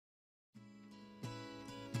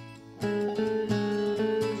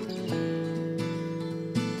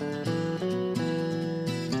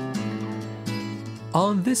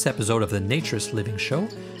On this episode of the Naturist Living Show,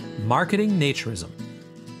 Marketing Naturism.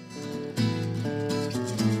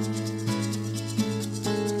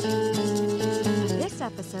 This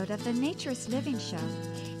episode of the Naturist Living Show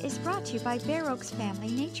is brought to you by Bear Oaks Family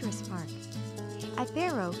Naturist Park. At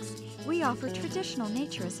Bear Oaks, we offer traditional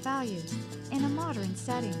naturist values in a modern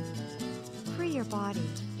setting. Free your body,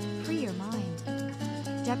 free your mind.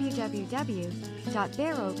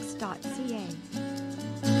 www.bearoaks.ca.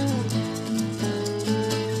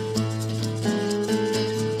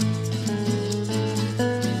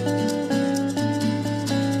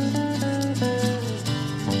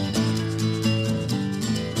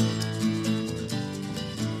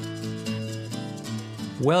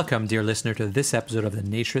 Welcome, dear listener, to this episode of the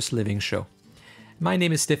Naturist Living Show. My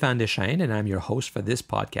name is Stéphane Deschênes, and I'm your host for this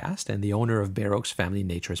podcast and the owner of Bear Oaks Family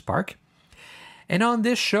Naturist Park. And on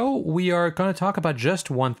this show, we are going to talk about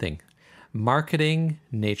just one thing: marketing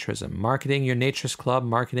naturism, marketing your naturist club,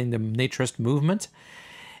 marketing the naturist movement.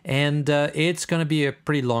 And it's going to be a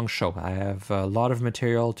pretty long show. I have a lot of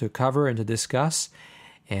material to cover and to discuss.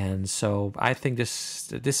 And so I think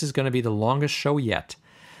this is going to be the longest show yet.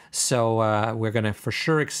 So we're going to for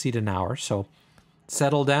sure exceed an hour. So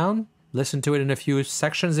settle down, listen to it in a few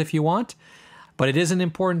sections if you want. But it is an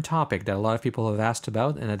important topic that a lot of people have asked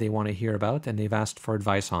about and that they want to hear about and they've asked for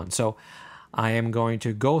advice on. So I am going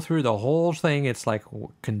to go through the whole thing. It's like a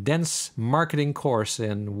condensed marketing course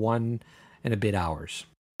in 1 and a bit hours.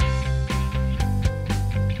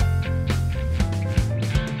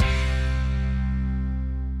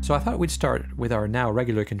 So I thought we'd start with our now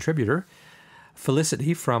regular contributor,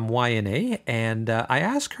 Felicity from YNA, and I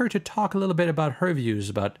asked her to talk a little bit about her views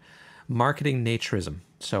about marketing naturism.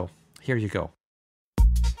 So here you go.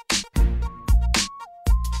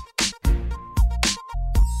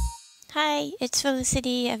 Hi, it's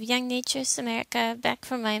Felicity of Young Naturist America, back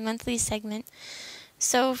for my monthly segment.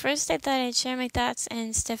 So first I thought I'd share my thoughts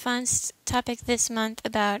on Stéphane's topic this month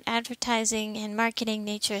about advertising and marketing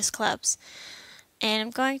naturist clubs. And I'm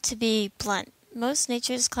going to be blunt. Most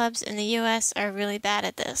naturist clubs in the U.S. are really bad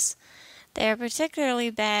at this. They are particularly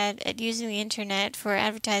bad at using the internet for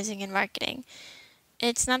advertising and marketing.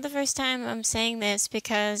 It's not the first time I'm saying this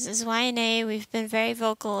because as YNA we've been very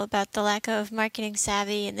vocal about the lack of marketing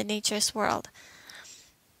savvy in the naturist world.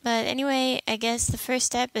 But anyway, I guess the first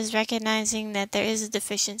step is recognizing that there is a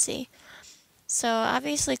deficiency. So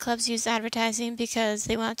obviously clubs use advertising because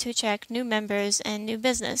they want to attract new members and new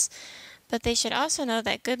business. But they should also know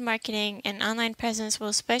that good marketing and online presence will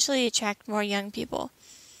especially attract more young people.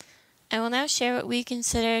 I will now share what we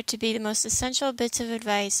consider to be the most essential bits of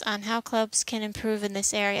advice on how clubs can improve in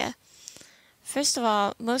this area. First of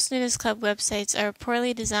all, most nudist club websites are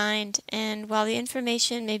poorly designed, and while the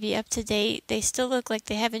information may be up to date, they still look like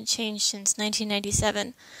they haven't changed since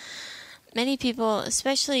 1997. Many people,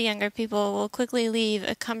 especially younger people, will quickly leave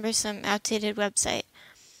a cumbersome, outdated website.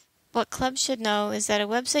 What clubs should know is that a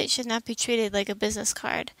website should not be treated like a business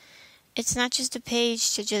card. It's not just a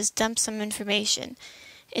page to just dump some information.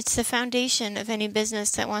 It's the foundation of any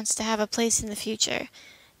business that wants to have a place in the future.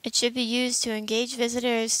 It should be used to engage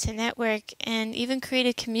visitors, to network, and even create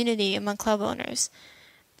a community among club owners.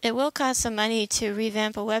 It will cost some money to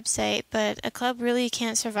revamp a website, but a club really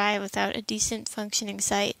can't survive without a decent functioning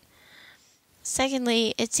site.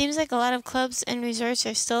 Secondly, it seems like a lot of clubs and resorts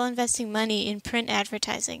are still investing money in print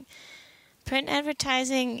advertising. Print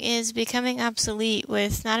advertising is becoming obsolete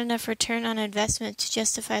with not enough return on investment to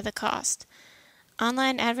justify the cost.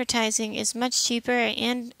 Online advertising is much cheaper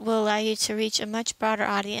and will allow you to reach a much broader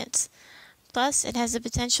audience. Plus, it has the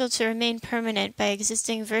potential to remain permanent by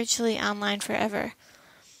existing virtually online forever.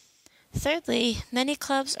 Thirdly, many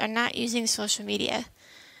clubs are not using social media.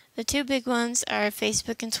 The two big ones are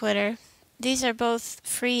Facebook and Twitter. These are both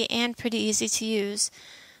free and pretty easy to use,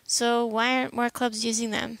 so why aren't more clubs using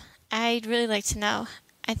them? I'd really like to know.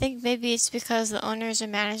 I think maybe it's because the owners or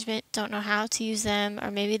management don't know how to use them, or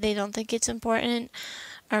maybe they don't think it's important,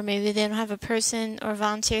 or maybe they don't have a person or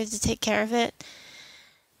volunteers to take care of it.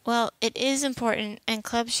 Well, it is important, and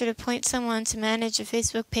clubs should appoint someone to manage a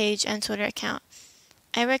Facebook page and Twitter account.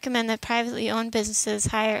 I recommend that privately owned businesses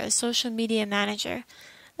hire a social media manager.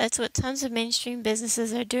 That's what tons of mainstream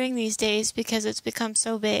businesses are doing these days because it's become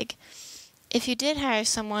so big. If you did hire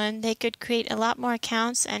someone, they could create a lot more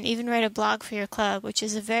accounts and even write a blog for your club, which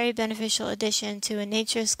is a very beneficial addition to a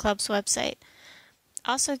naturist club's website.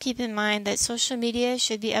 Also keep in mind that social media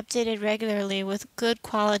should be updated regularly with good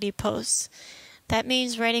quality posts. That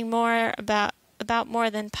means writing more about more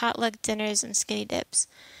than potluck dinners and skinny dips.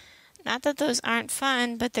 Not that those aren't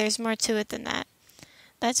fun, but there's more to it than that.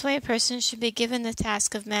 That's why a person should be given the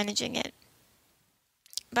task of managing it.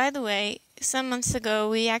 By the way, some months ago,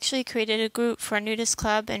 we actually created a group for nudist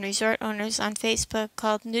club and resort owners on Facebook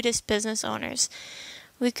called Nudist Business Owners.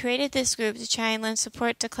 We created this group to try and lend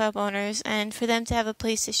support to club owners and for them to have a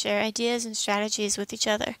place to share ideas and strategies with each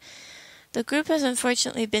other. The group has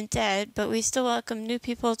unfortunately been dead, but we still welcome new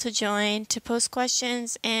people to join, to post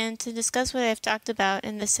questions, and to discuss what I've talked about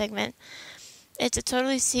in this segment. It's a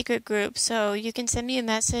totally secret group, so you can send me a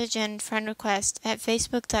message and friend request at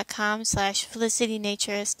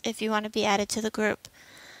facebook.com/FelicityNaturist if you want to be added to the group.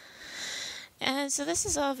 And so this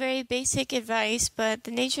is all very basic advice, but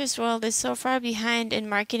the naturist world is so far behind in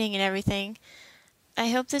marketing and everything. I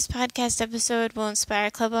hope this podcast episode will inspire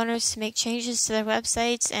club owners to make changes to their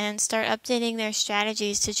websites and start updating their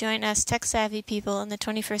strategies to join us tech-savvy people in the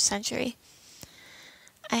 21st century.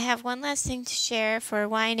 I have one last thing to share for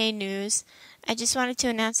YNA News. I just wanted to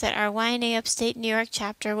announce that our YNA Upstate New York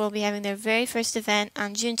chapter will be having their very first event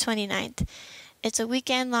on June 29th. It's a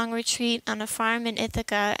weekend-long retreat on a farm in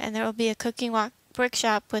Ithaca, and there will be a cooking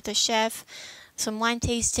workshop with a chef, some wine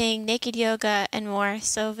tasting, naked yoga, and more,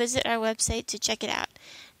 so visit our website to check it out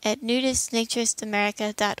at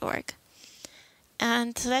nudistnaturistamerica.org.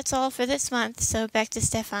 And so that's all for this month, so back to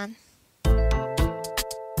Stefan.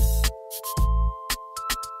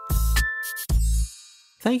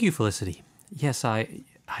 Thank you, Felicity. Yes, I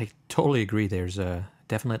totally agree. There's a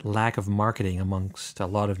definite lack of marketing amongst a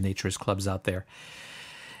lot of naturist clubs out there.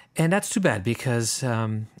 And that's too bad because,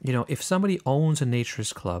 if somebody owns a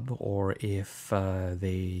naturist club or if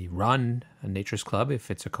they run a naturist club,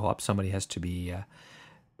 if it's a co-op, somebody has to be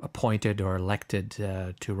appointed or elected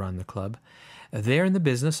to run the club. They're in the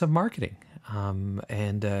business of marketing.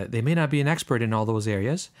 And they may not be an expert in all those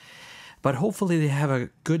areas, but hopefully they have a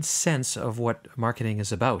good sense of what marketing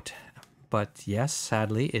is about. But yes,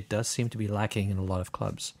 sadly, it does seem to be lacking in a lot of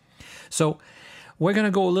clubs. So we're going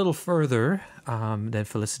to go a little further than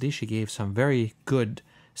Felicity. She gave some very good,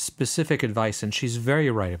 specific advice, and she's very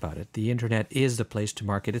right about it. The internet is the place to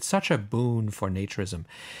market. It's such a boon for naturism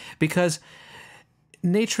because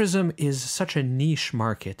naturism is such a niche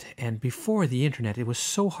market. And before the internet, it was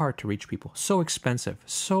so hard to reach people, so expensive,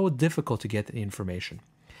 so difficult to get the information.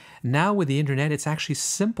 Now with the internet, it's actually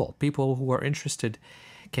simple. People who are interested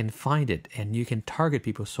can find it, and you can target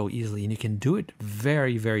people so easily, and you can do it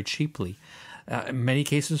very, very cheaply. In many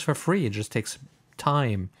cases for free. It just takes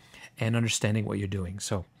time and understanding what you're doing.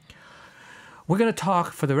 So we're going to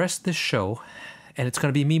talk for the rest of this show, and it's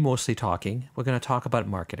going to be me mostly talking. We're going to talk about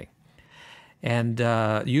marketing. And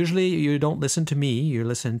usually you don't listen to me. You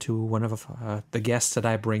listen to one of the guests that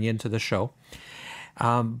I bring into the show.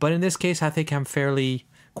 But in this case, I think I'm fairly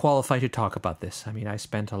qualified to talk about this. I mean, I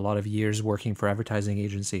spent a lot of years working for advertising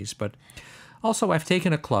agencies, but also I've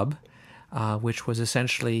taken a club which was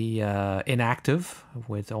essentially inactive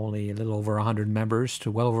with only a little over 100 members to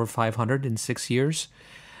well over 500 in 6 years,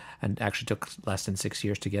 and actually took less than 6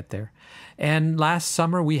 years to get there. And last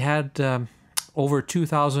summer we had over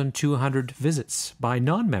 2,200 visits by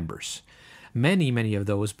non-members, many of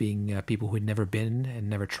those being people who had never been and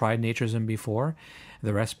never tried naturism before,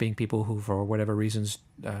 the rest being people who, for whatever reasons,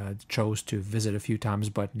 chose to visit a few times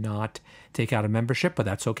but not take out a membership, but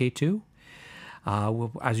that's okay too.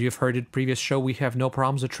 As you've heard in previous show, we have no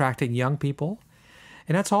problems attracting young people,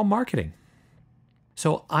 and that's all marketing.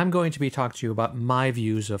 So I'm going to be talking to you about my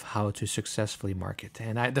views of how to successfully market.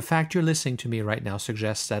 And the fact you're listening to me right now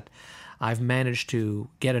suggests that I've managed to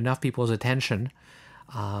get enough people's attention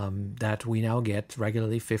that we now get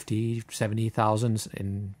regularly 50, 70,000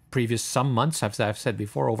 in previous some months. I've said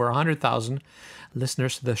before, over 100,000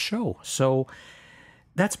 listeners to the show. So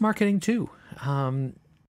that's marketing too.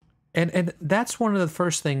 And that's one of the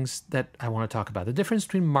first things that I want to talk about, the difference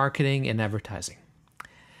between marketing and advertising.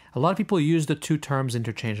 A lot of people use the two terms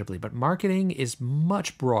interchangeably, but marketing is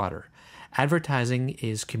much broader. Advertising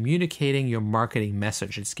is communicating your marketing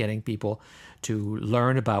message. It's getting people to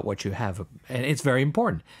learn about what you have, and it's very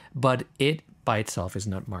important, but it by itself is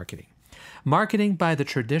not marketing. Marketing, by the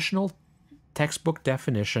traditional textbook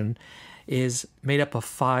definition, is made up of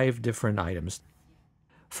 5 different items.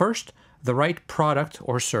 First, the right product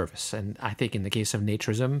or service. And I think in the case of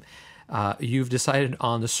naturism, you've decided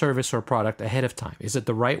on the service or product ahead of time. Is it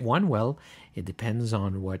the right one? Well, it depends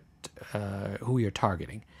on who you're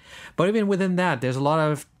targeting. But even within that, there's a lot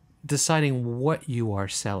of deciding what you are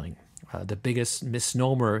selling. The biggest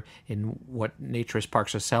misnomer in what naturist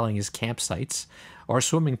parks are selling is campsites or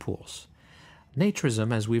swimming pools.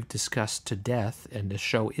 Naturism, as we've discussed to death in this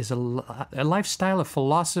show, is a lifestyle, a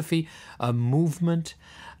philosophy, a movement.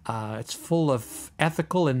 It's full of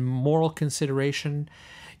ethical and moral consideration.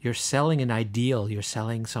 you're selling an ideal. You're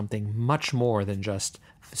selling something much more than just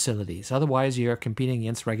facilities. Otherwise, you're competing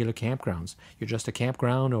against regular campgrounds. You're just a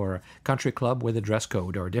campground or a country club with a dress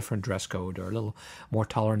code or a different dress code or a little more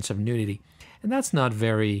tolerance of nudity. And that's not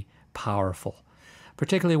very powerful,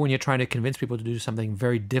 particularly when you're trying to convince people to do something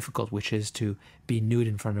very difficult, which is to be nude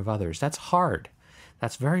in front of others. That's hard.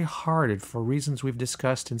 That's very hard for reasons we've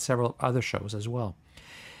discussed in several other shows as well.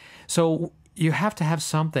 So you have to have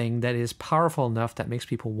something that is powerful enough that makes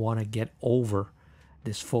people want to get over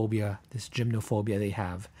this phobia, this gymnophobia they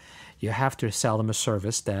have. You have to sell them a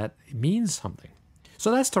service that means something. So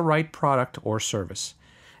that's the right product or service.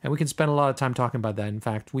 And we can spend a lot of time talking about that. In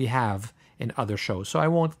fact, we have in other shows. So I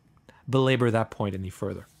won't belabor that point any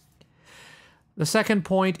further. The second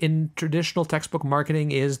point in traditional textbook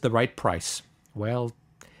marketing is the right price. Well,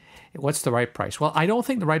 what's the right price? Well, I don't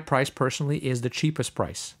think the right price personally is the cheapest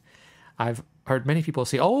price. I've heard many people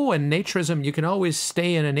say, oh, in Naturism, you can always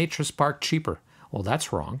stay in a Naturist park cheaper. Well,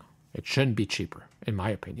 that's wrong. It shouldn't be cheaper, in my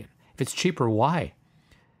opinion. If it's cheaper, why?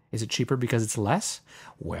 Is it cheaper because it's less?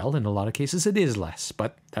 Well, in a lot of cases, it is less,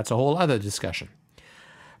 but that's a whole other discussion.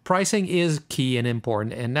 Pricing is key and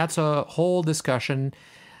important, and that's a whole discussion.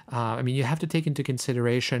 You have to take into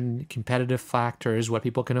consideration competitive factors, what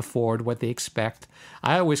people can afford, what they expect.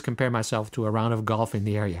 I always compare myself to a round of golf in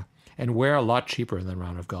the area, and we're a lot cheaper than a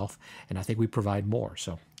round of golf, and I think we provide more,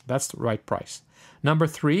 so that's the right price. Number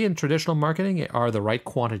 3 in traditional marketing are the right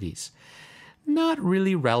quantities. Not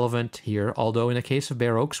really relevant here, although in the case of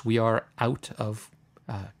Bare Oaks, we are out of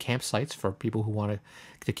campsites for people who want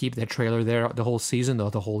to keep their trailer there the whole season,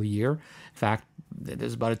 the whole year. In fact,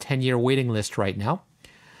 there's about a 10-year waiting list right now.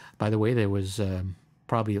 By the way, there was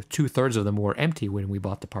probably 2/3 of them were empty when we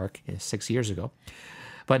bought the park 6 years ago.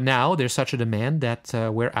 But now there's such a demand that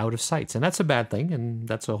we're out of sites. And that's a bad thing, and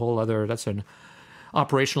that's an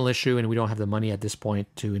operational issue, and we don't have the money at this point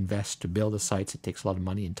to invest to build the sites. It takes a lot of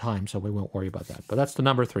money and time, so we won't worry about that. But that's the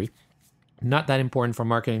number 3. Not that important for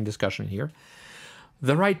marketing discussion here.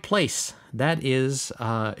 The right place, that is,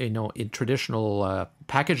 in traditional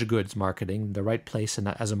packaged goods marketing, the right place and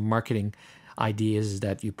as a marketing idea is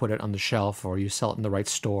that you put it on the shelf or you sell it in the right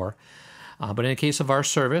store. But in the case of our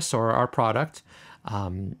service or our product,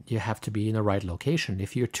 you have to be in the right location.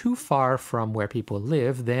 If you're too far from where people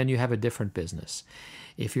live, then you have a different business.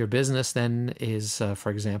 If your business then is, for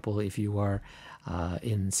example, if you are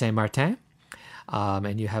in Saint-Martin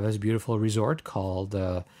and you have this beautiful resort called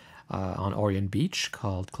on Orient Beach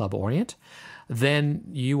called Club Orient, then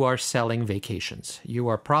you are selling vacations. You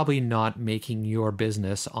are probably not making your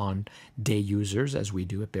business on day users as we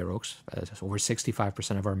do at Bare Oaks. Over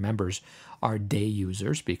 65% of our members are day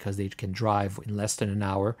users because they can drive in less than an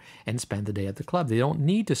hour and spend the day at the club. They don't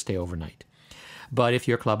need to stay overnight. But if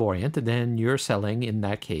you're Club Orient, then you're selling, in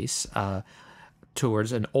that case,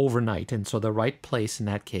 towards an overnight. And so the right place in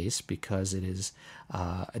that case, because it is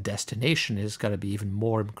a destination, is got to be even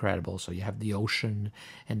more incredible. So you have the ocean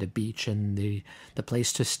and the beach and the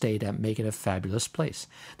place to stay that make it a fabulous place.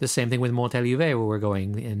 The same thing with Montalivet, where we're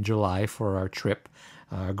going in July for our trip,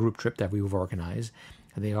 group trip that we've organized.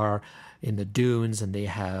 They are in the dunes and they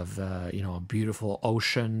have a beautiful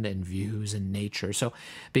ocean and views and nature. So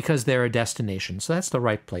because they're a destination, so that's the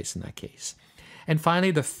right place in that case. And finally,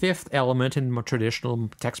 the 5th element in traditional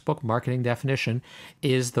textbook marketing definition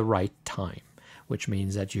is the right time, which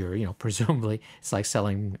means that you're, presumably it's like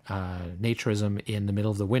selling Naturism in the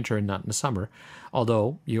middle of the winter and not in the summer,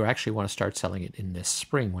 although you actually want to start selling it in this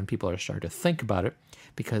spring when people are starting to think about it,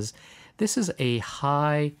 because this is a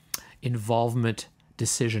high involvement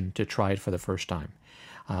decision to try it for the first time.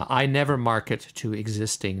 I never market to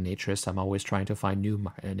existing Naturists. I'm always trying to find new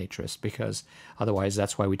Naturists, because otherwise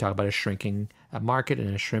that's why we talk about a shrinking market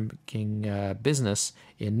and a shrinking business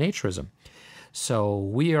in Naturism. So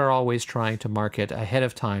we are always trying to market ahead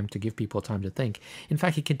of time to give people time to think. In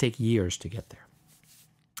fact, it can take years to get there.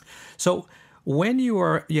 So when you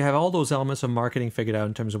have all those elements of marketing figured out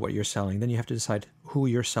in terms of what you're selling, then you have to decide who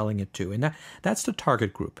you're selling it to. And that's the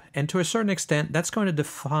target group. And to a certain extent, that's going to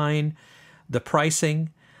define the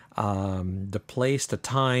pricing, the place, the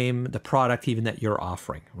time, the product even that you're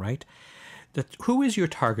offering, right? Who is your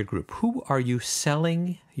target group? Who are you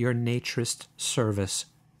selling your Naturist service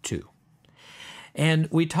to? And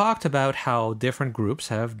we talked about how different groups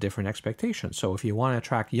have different expectations. So if you want to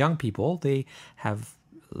attract young people, they have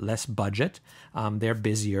less budget, they're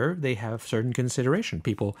busier, they have certain consideration.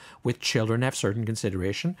 People with children have certain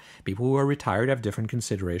consideration. People who are retired have different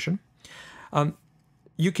consideration.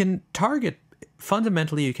 You can target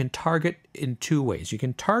in 2 ways. You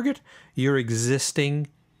can target your existing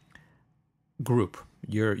group,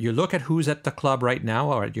 You look at who's at the club right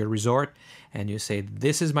now or at your resort, and you say,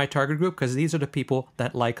 this is my target group because these are the people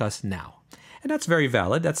that like us now. And that's very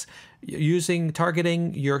valid. That's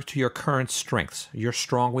targeting to your current strengths. You're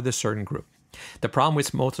strong with a certain group. The problem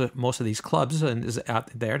with most of these clubs and is out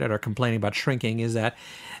there that are complaining about shrinking is that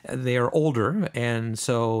they're older, and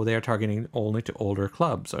so they're targeting only to older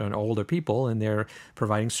clubs and older people, and they're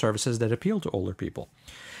providing services that appeal to older people.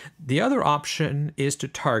 The other option is to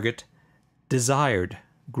target desired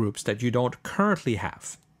groups that you don't currently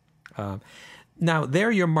have. Now,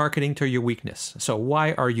 there you're marketing to your weakness. So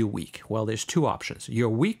why are you weak? Well, there's two options. You're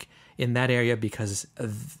weak in that area because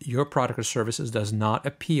your product or services does not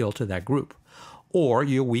appeal to that group. Or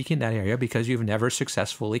you're weak in that area because you've never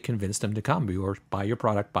successfully convinced them to come or buy your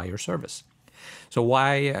product, buy your service. So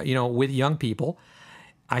why, with young people,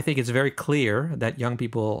 I think it's very clear that young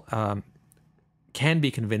people can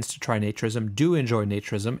be convinced to try Naturism, do enjoy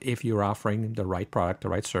Naturism if you're offering the right product, the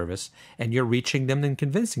right service, and you're reaching them and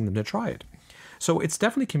convincing them to try it. So it's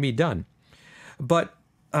definitely can be done. But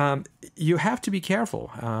you have to be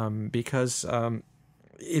careful because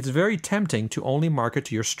it's very tempting to only market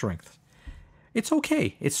to your strength. It's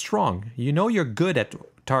okay. It's strong. You're good at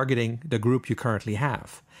targeting the group you currently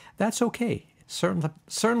have. That's okay.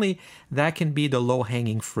 Certainly that can be the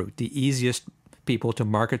low-hanging fruit, the easiest people to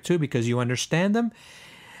market to because you understand them.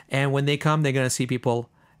 And when they come, they're going to see people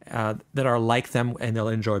that are like them and they'll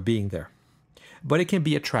enjoy being there. But it can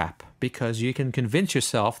be a trap because you can convince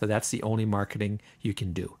yourself that that's the only marketing you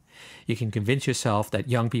can do. You can convince yourself that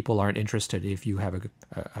young people aren't interested if you have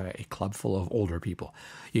a club full of older people.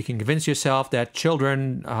 You can convince yourself that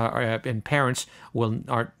children and parents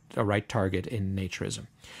aren't a right target in Naturism.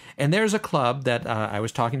 And there's a club that I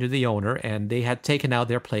was talking to the owner, and they had taken out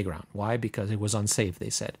their playground. Why? Because it was unsafe, they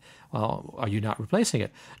said. Well, are you not replacing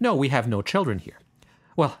it? No, we have no children here.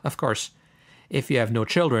 Well, of course, if you have no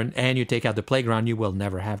children and you take out the playground, you will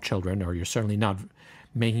never have children, or you're certainly not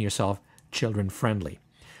making yourself children-friendly.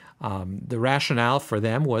 The rationale for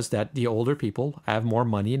them was that the older people have more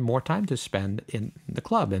money and more time to spend in the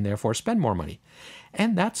club and therefore spend more money.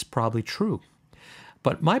 And that's probably true.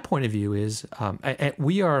 But my point of view is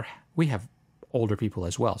we have older people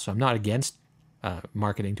as well. So I'm not against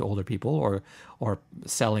marketing to older people or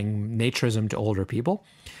selling Naturism to older people.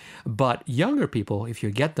 But younger people, if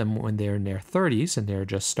you get them when they're in their 30s and they're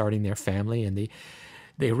just starting their family and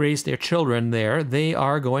they raise their children there, they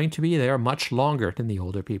are going to be there much longer than the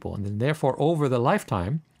older people. And then therefore, over the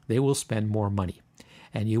lifetime, they will spend more money.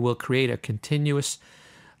 And you will create a continuous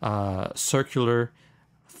circular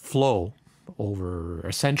flow over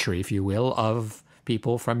a century, if you will, of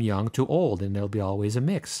people from young to old. And there'll be always a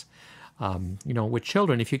mix. With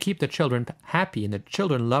children, if you keep the children happy and the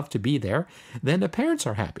children love to be there, then the parents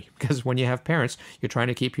are happy. Because when you have parents, you're trying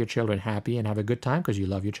to keep your children happy and have a good time because you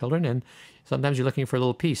love your children. And sometimes you're looking for a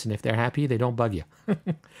little peace. And if they're happy, they don't bug you.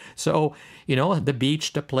 So, the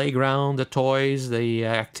beach, the playground, the toys, the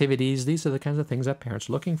activities, these are the kinds of things that parents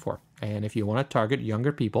are looking for. And if you want to target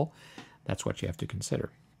younger people, that's what you have to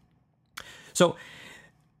consider. So,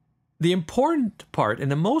 the important part,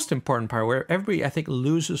 and the most important part, where everybody, I think,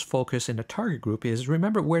 loses focus in the target group is,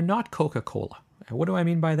 remember, we're not Coca-Cola. And what do I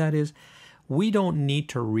mean by that is, we don't need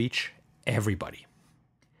to reach everybody.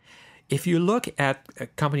 If you look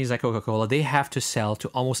at companies like Coca-Cola, they have to sell to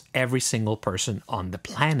almost every single person on the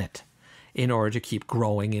planet in order to keep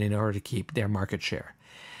growing and in order to keep their market share.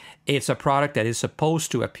 It's a product that is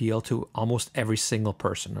supposed to appeal to almost every single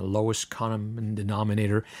person, the lowest common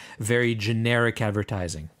denominator, very generic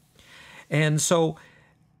advertising. And so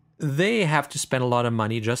they have to spend a lot of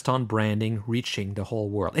money just on branding, reaching the whole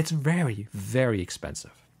world. It's very, very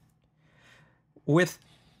expensive. With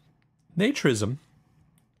Naturism,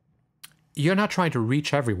 you're not trying to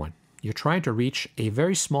reach everyone. You're trying to reach a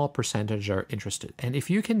very small percentage are interested. And if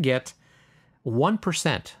you can get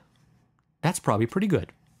 1%, that's probably pretty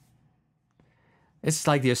good. It's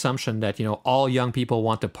like the assumption that, all young people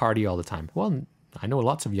want to party all the time. Well, I know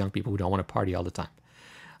lots of young people who don't want to party all the time.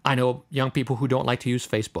 I know young people who don't like to use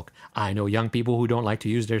Facebook. I know young people who don't like to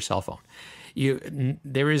use their cell phone.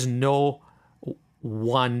 There is no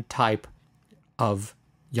one type of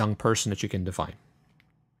young person that you can define.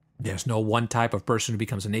 There's no one type of person who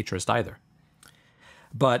becomes a naturist either.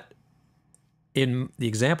 But in the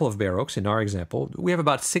example of Bear Oaks, in our example, we have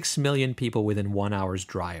about 6 million people within 1 hour's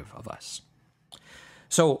drive of us.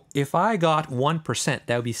 So if I got 1%,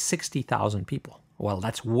 that would be 60,000 people. Well,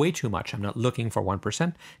 that's way too much. I'm not looking for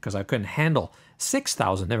 1% because I couldn't handle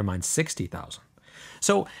 6,000, never mind 60,000.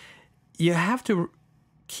 So you have to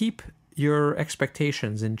keep your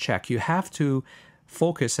expectations in check. You have to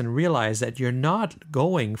focus and realize that you're not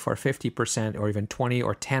going for 50% or even 20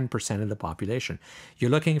 or 10% of the population. You're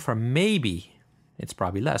looking for maybe, it's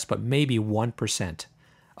probably less, but maybe 1%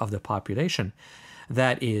 of the population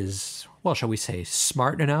that is, well, shall we say,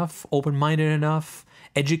 smart enough, open-minded enough,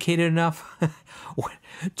 educated enough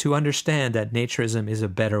to understand that naturism is a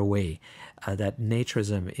better way, that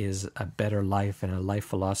naturism is a better life and a life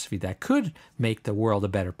philosophy that could make the world a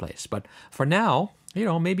better place. But for now,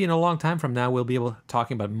 maybe in a long time from now, we'll be able to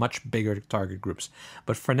talking about much bigger target groups.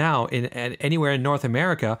 But for now, anywhere in North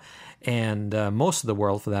America and most of the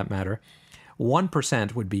world, for that matter,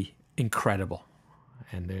 1% would be incredible.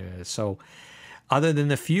 And so other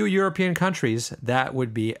than a few European countries, that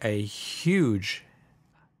would be a huge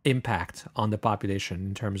impact on the population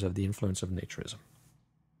in terms of the influence of naturism.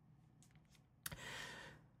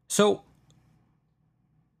 So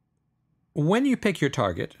when you pick your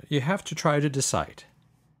target, you have to try to decide,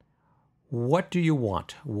 what do you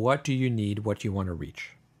want? What do you need? What do you want to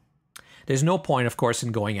reach? There's no point, of course,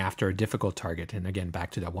 in going after a difficult target. And again,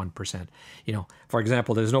 back to that 1%. For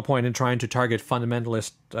example, there's no point in trying to target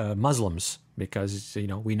fundamentalist Muslims because,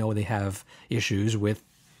 we know they have issues with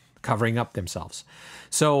covering up themselves.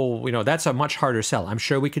 So, that's a much harder sell. I'm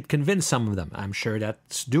sure we could convince some of them. I'm sure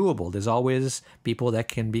that's doable. There's always people that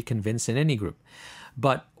can be convinced in any group.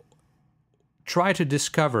 But try to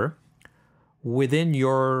discover within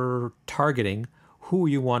your targeting who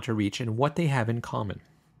you want to reach and what they have in common.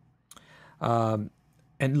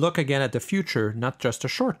 And look again at the future, not just the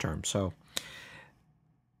short term. So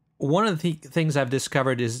one of the things I've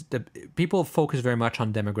discovered is that people focus very much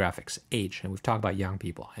on demographics, age, and we've talked about young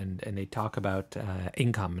people, and they talk about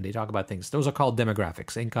income, and they talk about things. Those are called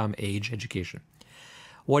demographics: income, age, education.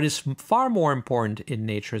 What is far more important in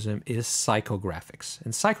naturism is psychographics.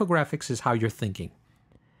 And psychographics is how you're thinking,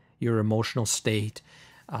 your emotional state,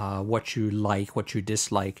 what you like, what you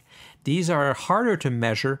dislike. These are harder to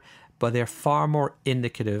measure, but they're far more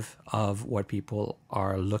indicative of what people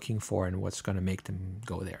are looking for and what's going to make them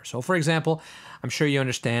go there. So, for example, I'm sure you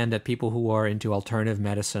understand that people who are into alternative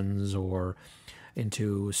medicines or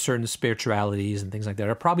into certain spiritualities and things like that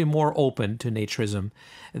are probably more open to naturism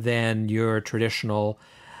than your traditional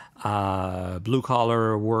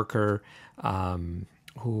blue-collar worker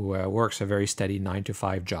who works a very steady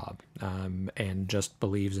 9-to-5 job and just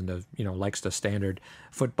believes in the, likes the standard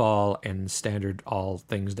football and standard all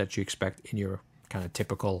things that you expect in your kind of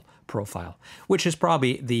typical profile, which is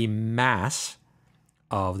probably the mass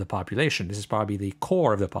of the population. This is probably the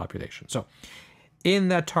core of the population. So in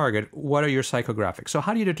that target, what are your psychographics? So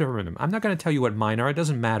how do you determine them? I'm not going to tell you what mine are. It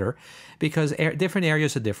doesn't matter because different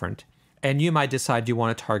areas are different, and you might decide you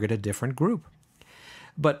want to target a different group.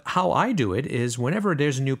 But how I do it is whenever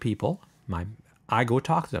there's new people, I go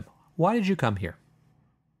talk to them. Why did you come here?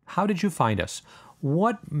 How did you find us?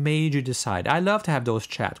 What made you decide? I love to have those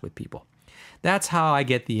chats with people. That's how I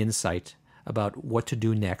get the insight about what to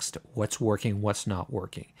do next, what's working, what's not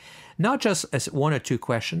working. Not just as one or two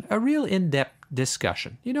questions, a real in-depth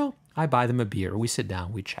discussion. I buy them a beer, we sit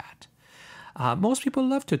down, we chat. Most people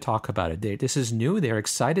love to talk about it. This is new. They're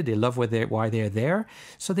excited. They love why they're there.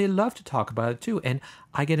 So they love to talk about it too. And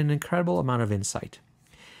I get an incredible amount of insight.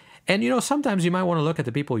 And, sometimes you might want to look at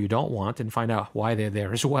the people you don't want and find out why they're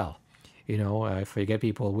there as well. If we get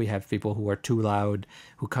people, we have people who are too loud,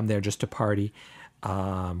 who come there just to party, who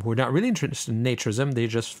are not really interested in naturism. They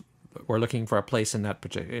just were looking for a place in that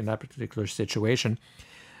particular situation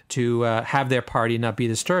to have their party not be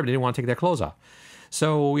disturbed. They didn't want to take their clothes off.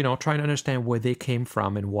 So, trying to understand where they came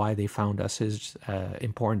from and why they found us is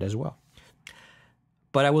important as well.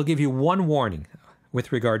 But I will give you one warning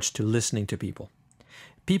with regards to listening to people.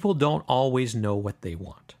 People don't always know what they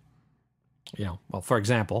want. For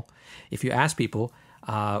example, if you ask people,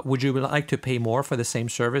 would you like to pay more for the same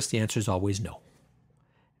service? The answer is always no.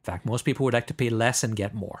 In fact, most people would like to pay less and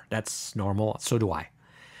get more. That's normal. So do I.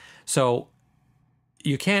 So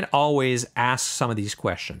you can't always ask some of these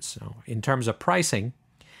questions. In terms of pricing,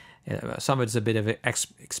 some of it's a bit of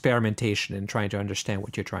experimentation in trying to understand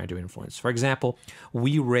what you're trying to influence. For example,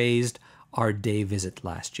 we raised our day visit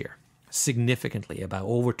last year significantly, about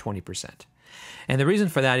over 20%. And the reason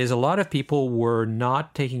for that is a lot of people were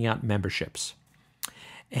not taking out memberships.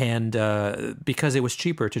 And because it was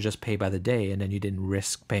cheaper to just pay by the day, and then you didn't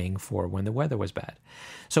risk paying for when the weather was bad.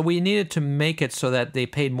 So we needed to make it so that they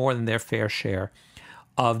paid more than their fair share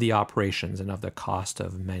of the operations and of the cost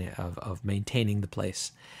of maintaining the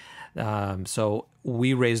place. So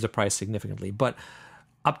we raised the price significantly.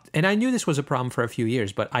 And I knew this was a problem for a few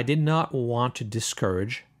years, but I did not want to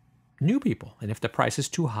discourage new people. And if the price is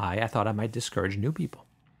too high, I thought I might discourage new people.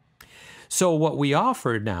 So what we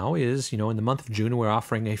offer now is, in the month of June, we're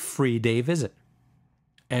offering a free day visit.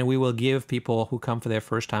 And we will give people who come for their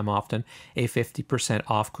first time often a 50%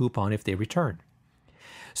 off coupon if they return.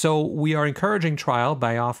 So we are encouraging trial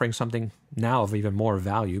by offering something now of even more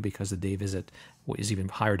value because the day visit is even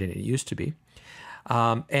higher than it used to be.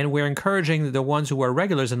 And we're encouraging the ones who are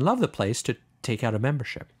regulars and love the place to take out a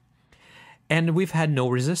membership. And we've had no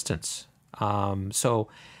resistance. So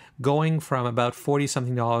going from about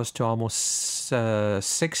 $40-something to almost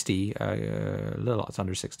 60, it's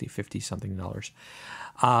under 60, 50-something dollars,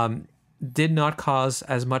 did not cause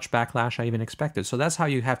as much backlash I even expected. So that's how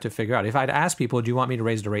you have to figure out. If I'd asked people, do you want me to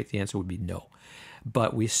raise the rate? The answer would be no.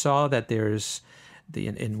 But we saw that there's,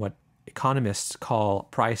 in what economists call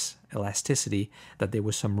price elasticity, that there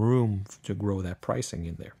was some room to grow that pricing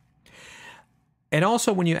in there. And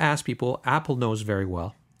also when you ask people, Apple knows very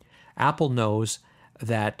well. Apple knows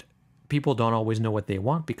that people don't always know what they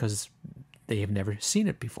want because they have never seen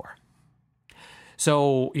it before.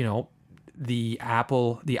 So, the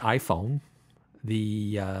iPhone,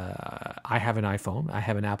 I have an iPhone, I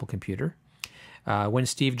have an Apple computer. When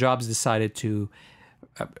Steve Jobs decided to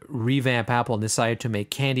revamp Apple and decided to make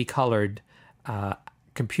candy-colored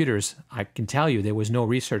computers, I can tell you there was no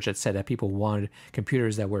research that said that people wanted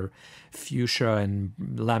computers that were fuchsia and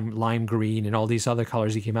lime green and all these other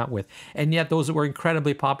colors he came out with. And yet those were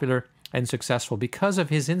incredibly popular and successful because of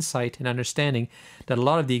his insight and understanding that a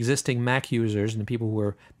lot of the existing Mac users and the people who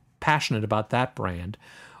were passionate about that brand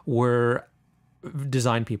were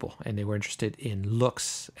design people, and they were interested in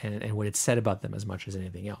looks and what it said about them as much as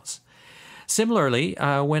anything else. Similarly,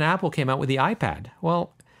 when Apple came out with the iPad,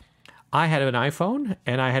 well, I had an iPhone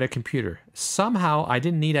and I had a computer. Somehow I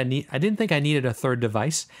didn't think I needed a third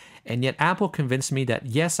device, and yet Apple convinced me that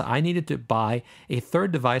yes, I needed to buy a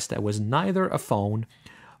third device that was neither a phone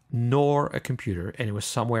nor a computer, and it was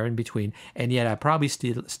somewhere in between, and yet I probably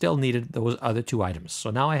still needed those other two items. So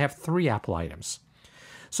now I have 3 Apple items.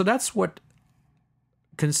 So that's what,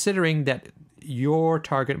 considering that your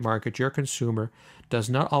target market, your consumer, does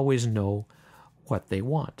not always know what they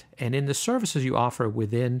want. And in the services you offer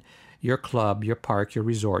within your club, your park, your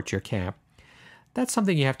resort, your camp, that's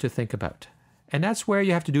something you have to think about. And that's where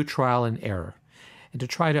you have to do trial and error, and to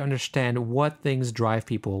try to understand what things drive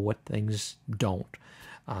people, what things don't.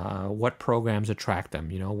 What programs attract them.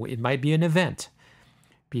 It might be an event.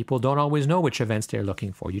 People don't always know which events they're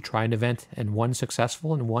looking for. You try an event and one's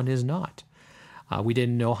successful and one is not. We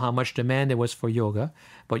didn't know how much demand there was for yoga,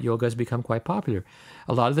 but yoga has become quite popular.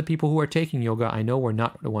 A lot of the people who are taking yoga, I know, were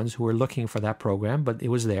not the ones who were looking for that program, but it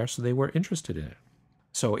was there, so they were interested in it.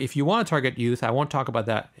 So if you want to target youth, I won't talk about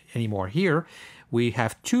that anymore here. We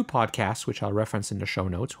have 2 podcasts, which I'll reference in the show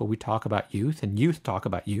notes, where we talk about youth and youth talk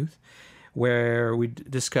about youth, where we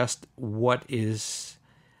discussed what is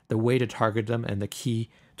the way to target them and the key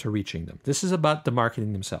to reaching them. This is about the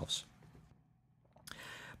marketing themselves.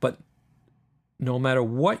 But no matter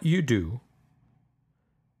what you do,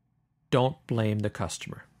 don't blame the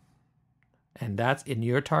customer. And that's in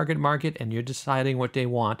your target market and you're deciding what they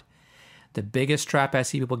want. The biggest trap I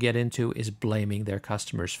see people get into is blaming their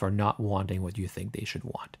customers for not wanting what you think they should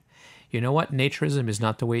want. You know what? Naturism is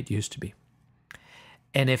not the way it used to be.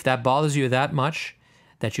 And if that bothers you that much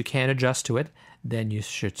that you can't adjust to it, then you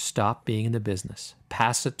should stop being in the business.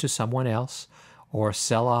 Pass it to someone else, or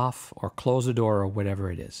sell off, or close the door, or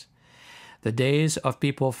whatever it is. The days of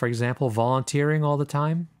people, for example, volunteering all the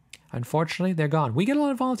time, unfortunately, they're gone. We get a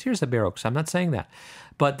lot of volunteers at Bare Oaks. I'm not saying that.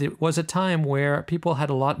 But there was a time where people had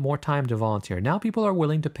a lot more time to volunteer. Now people are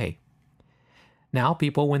willing to pay. Now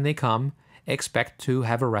people, when they come, expect to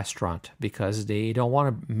have a restaurant because they don't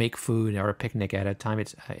want to make food or a picnic at a time.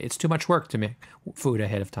 It's too much work to make food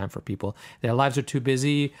ahead of time for people. Their lives are too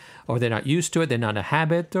busy, or they're not used to it, they're not in a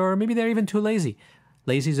habit, or maybe they're even too lazy.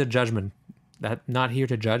 Lazy is a judgment. I'm not here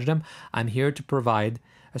to judge them. I'm here to provide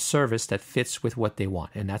a service that fits with what they want,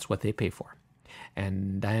 and that's what they pay for.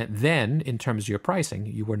 And then, in terms of your pricing,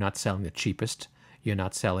 you were not selling the cheapest. You're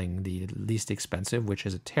not selling the least expensive, which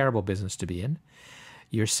is a terrible business to be in.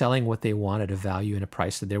 You're selling what they want at a value and a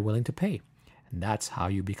price that they're willing to pay. And that's how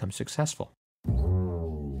you become successful.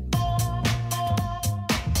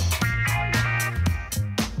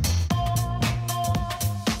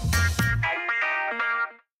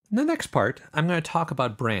 In the next part, I'm going to talk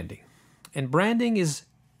about branding. And branding is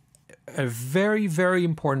a very, very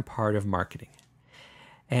important part of marketing.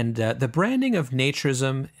 And the branding of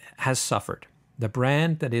Naturism has suffered. The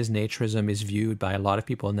brand that is Naturism is viewed by a lot of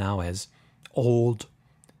people now as old,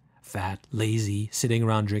 fat, lazy, sitting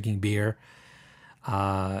around drinking beer.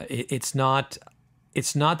 It's not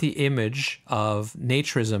it's not the image of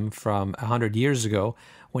naturism from 100 years ago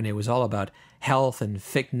when it was all about health and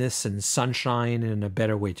fitness and sunshine and a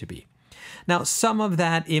better way to be. Now, some of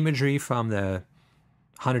that imagery from the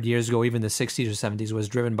 100 years ago, even the 60s or 70s, was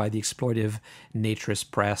driven by the exploitive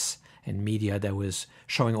naturist press and media that was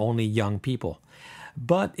showing only young people.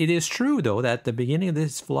 But it is true, though, that at the beginning of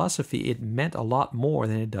this philosophy, it meant a lot more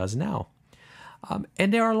than it does now.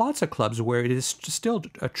 And there are lots of clubs where it is still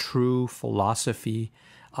a true philosophy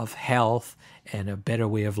of health and a better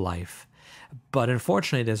way of life. But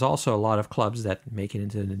unfortunately, there's also a lot of clubs that make it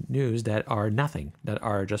into the news that are nothing, that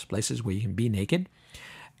are just places where you can be naked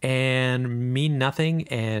and mean nothing,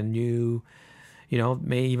 and you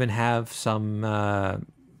may even have some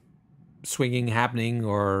swinging happening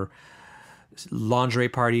or lingerie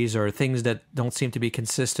parties or things that don't seem to be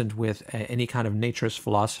consistent with any kind of naturist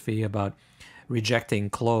philosophy about rejecting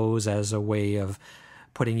clothes as a way of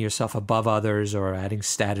putting yourself above others or adding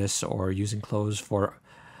status or using clothes for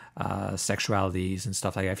sexualities and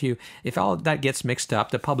stuff like that. If all that gets mixed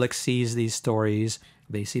up, the public sees these stories,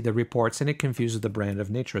 they see the reports, and it confuses the brand of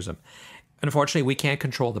naturism. Unfortunately, we can't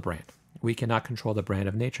control the brand. We cannot control the brand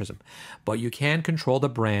of naturism, but you can control the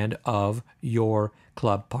brand of your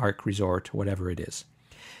club, park, resort, whatever it is,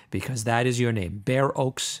 because that is your name. Bear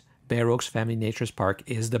Oaks Family Naturist Park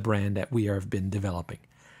is the brand that we have been developing.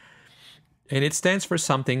 And it stands for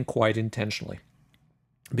something quite intentionally,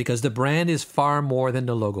 because the brand is far more than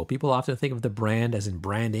the logo. People often think of the brand as in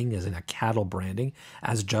branding, as in a cattle branding,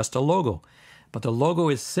 as just a logo. But the logo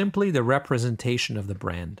is simply the representation of the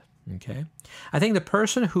brand. Okay, I think the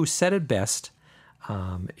person who said it best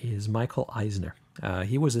is Michael Eisner.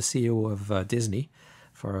 He was the CEO of Disney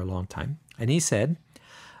for a long time. And he said,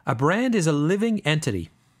 "A brand is a living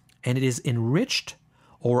entity, and it is enriched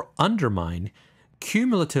or undermined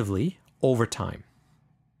cumulatively over time.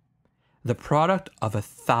 The product of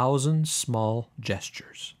 1,000 small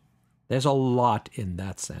gestures." There's a lot in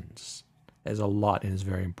that sentence. There's a lot, and it's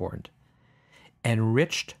very important.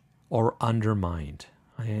 Enriched or undermined.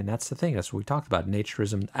 And that's the thing. That's what we talked about.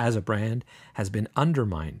 Naturism as a brand has been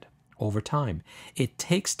undermined over time. It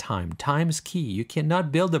takes time. Time's key. You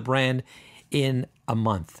cannot build a brand in a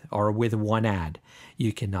month or with one ad.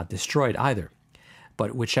 You cannot destroy it either.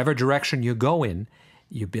 But whichever direction you go in,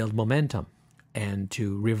 you build momentum. And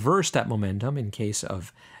to reverse that momentum in case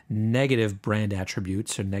of negative brand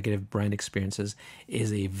attributes or negative brand experiences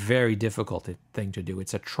is a very difficult thing to do.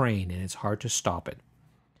 It's a train, and it's hard to stop it.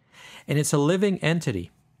 And it's a living entity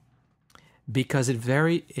because it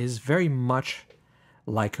is very much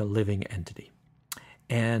like a living entity.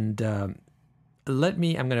 And I'm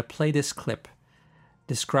going to play this clip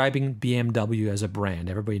describing BMW as a brand.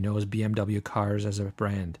 Everybody knows BMW cars as a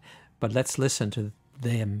brand, but let's listen to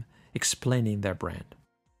them explaining their brand.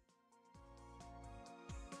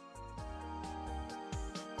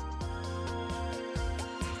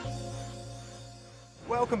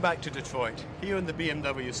 Welcome back to Detroit, here on the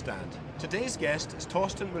BMW stand. Today's guest is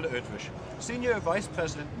Torsten Müller-Oetrich, Senior Vice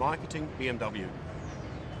President Marketing, BMW.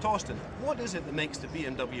 Torsten, what is it that makes the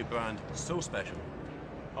BMW brand so special?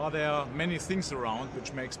 There are many things around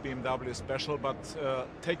which makes BMW special, but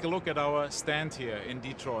take a look at our stand here in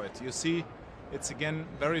Detroit. You see, it's again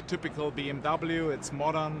very typical BMW. It's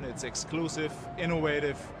modern, it's exclusive,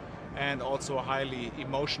 innovative, and also highly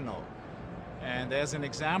emotional. And as an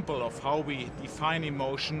example of how we define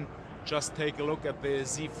emotion, just take a look at the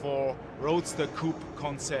Z4 Roadster Coupe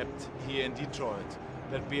concept here in Detroit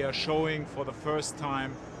that we are showing for the first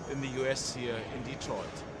time in the US here in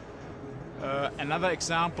Detroit. Another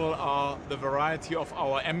example are the variety of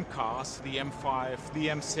our M cars, the M5, the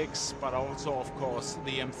M6, but also of course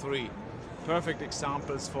the M3. Perfect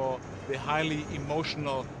examples for the highly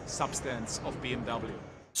emotional substance of BMW.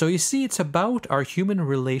 So you see, it's about our human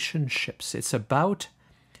relationships. It's about,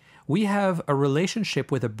 we have a relationship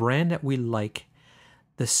with a brand that we like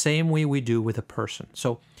the same way we do with a person.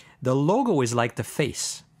 So the logo is like the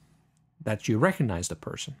face, that you recognize the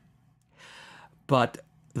person. But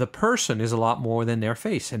the person is a lot more than their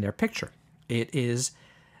face and their picture. It is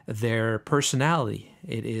their personality.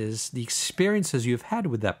 It is the experiences you've had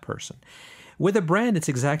with that person. With a brand, it's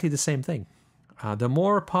exactly the same thing. The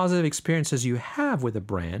more positive experiences you have with a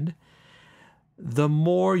brand, the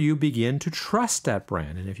more you begin to trust that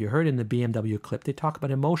brand. And if you heard in the BMW clip, they talk about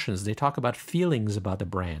emotions. They talk about feelings about the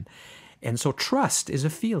brand. And so trust is a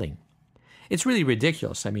feeling. It's really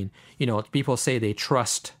ridiculous. I mean, people say they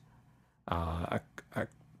trust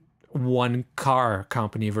one car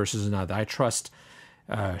company versus another. I trust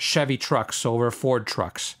Chevy trucks over Ford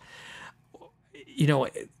trucks.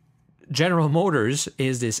 General Motors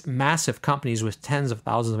is this massive companies with tens of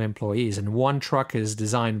thousands of employees, and one truck is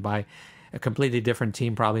designed by a completely different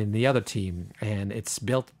team probably than the other team, and it's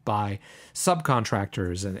built by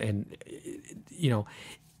subcontractors, and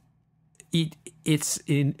it's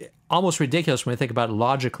almost ridiculous when I think about it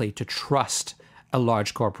logically to trust a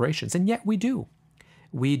large corporations, and yet we do.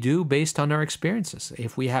 We do based on our experiences.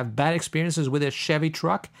 If we have bad experiences with a Chevy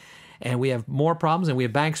truck, and we have more problems, and we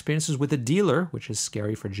have bad experiences with a dealer, which is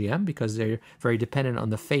scary for GM because they're very dependent on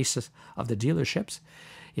the faces of the dealerships.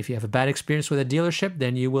 If you have a bad experience with a dealership,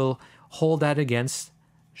 then you will hold that against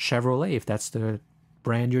Chevrolet if that's the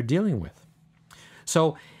brand you're dealing with.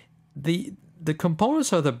 So the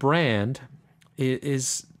components of the brand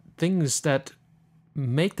is things that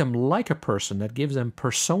make them like a person, that gives them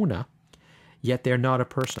persona, yet they're not a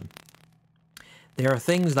person. There are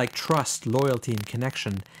things like trust, loyalty, and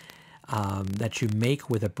connection that you make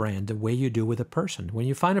with a brand the way you do with a person. When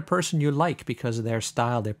you find a person you like because of their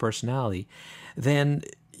style, their personality, then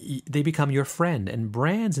they become your friend. And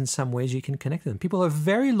brands, in some ways, you can connect to them. People are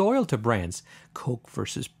very loyal to brands, Coke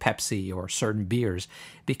versus Pepsi or certain beers,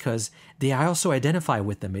 because they also identify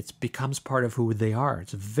with them. It becomes part of who they are.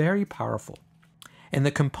 It's very powerful. And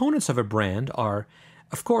the components of a brand are,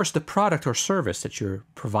 of course, the product or service that you're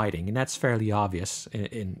providing, and that's fairly obvious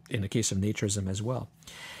in the case of Naturism as well.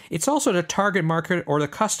 It's also the target market or the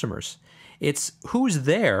customers. It's who's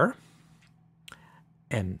there,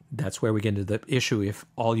 and that's where we get into the issue if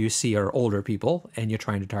all you see are older people and you're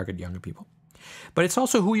trying to target younger people. But it's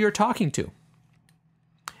also who you're talking to,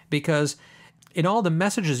 because in all the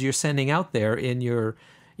messages you're sending out there in your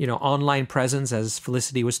online presence, as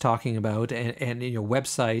Felicity was talking about, and in your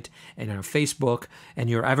website and on Facebook and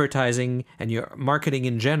your advertising and your marketing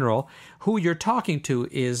in general, who you're talking to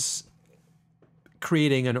is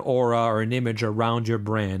creating an aura or an image around your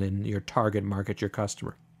brand and your target market, your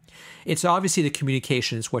customer. It's obviously the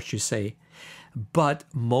communication, it's what you say, but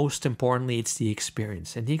most importantly, it's the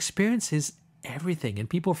experience. And the experience is everything, and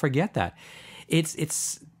people forget that. It's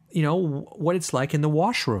what it's like in the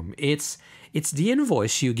washroom. It's the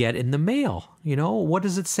invoice you get in the mail. What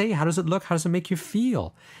does it say? How does it look? How does it make you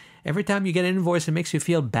feel? Every time you get an invoice that makes you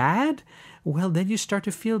feel bad, well, then you start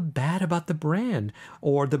to feel bad about the brand,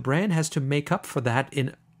 or the brand has to make up for that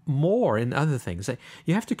in other things.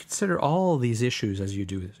 You have to consider all these issues as you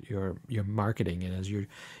do your marketing and as you're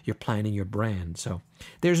planning your brand. So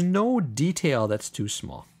there's no detail that's too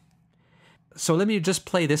small. So let me just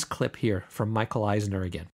play this clip here from Michael Eisner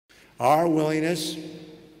again. Our willingness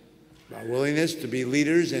to be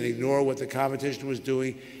leaders and ignore what the competition was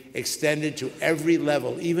doing extended to every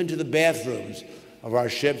level, even to the bathrooms of our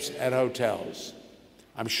ships and hotels.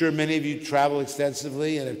 I'm sure many of you travel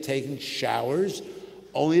extensively and have taken showers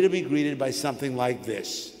only to be greeted by something like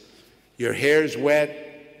this. Your hair's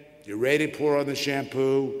wet, you're ready to pour on the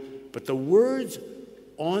shampoo, but the words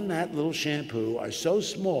on that little shampoo are so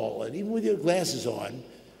small, and even with your glasses on,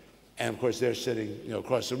 and of course they're sitting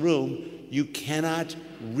across the room, you cannot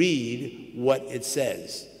read what it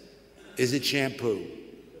says. Is it shampoo?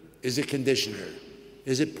 Is it conditioner?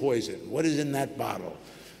 Is it poison? What is in that bottle?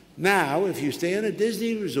 Now, if you stay on a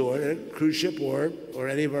Disney resort, a cruise ship, or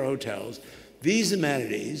any of our hotels, these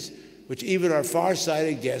amenities, which even our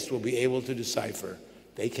far-sighted guests will be able to decipher,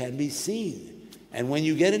 they can be seen. And when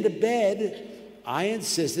you get into bed, I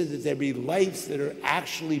insisted that there be lights that are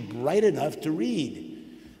actually bright enough to read,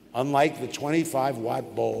 unlike the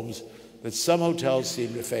 25-watt bulbs that some hotels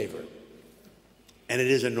seem to favor. And it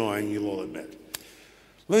is annoying, you'll all admit.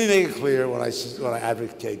 Let me make it clear when I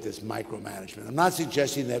advocate this micromanagement. I'm not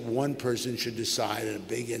suggesting that one person should decide in a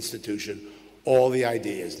big institution all the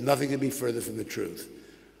ideas. Nothing could be further from the truth.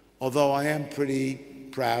 Although I am pretty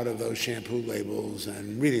proud of those shampoo labels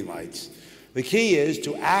and reading lights. The key is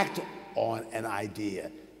to act on an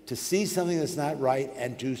idea, to see something that's not right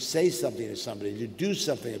and to say something to somebody, to do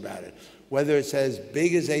something about it, whether it's as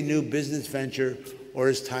big as a new business venture or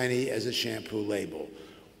as tiny as a shampoo label.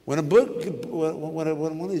 When one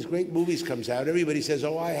of these great movies comes out, everybody says,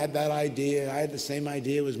 oh, I had that idea, I had the same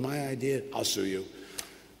idea, it was my idea, I'll sue you.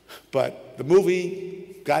 But the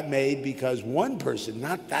movie got made because one person,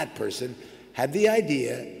 not that person, had the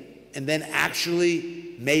idea and then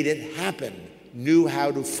actually made it happen, knew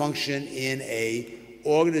how to function in an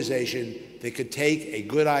organization that could take a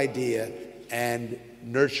good idea and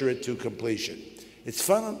nurture it to completion. It's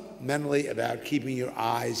fundamentally about keeping your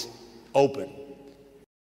eyes open.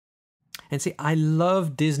 And see, I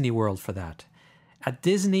love Disney World for that. At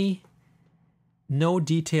Disney, no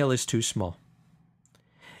detail is too small.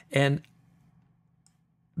 And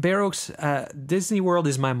Bear Oaks, Disney World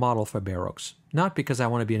is my model for Bear Oaks. Not because I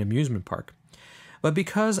want to be an amusement park, but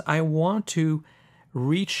because I want to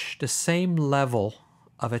reach the same level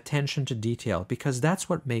of attention to detail, because that's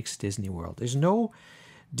what makes Disney World. There's no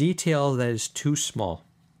detail that is too small.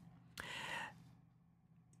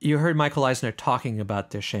 You heard Michael Eisner talking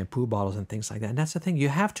about their shampoo bottles and things like that. And that's the thing. You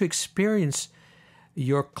have to experience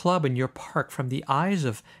your club and your park from the eyes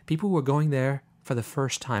of people who are going there for the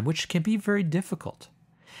first time, which can be very difficult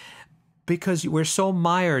because we're so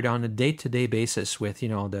mired on a day-to-day basis with,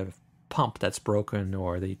 the pump that's broken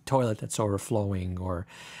or the toilet that's overflowing or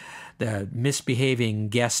the misbehaving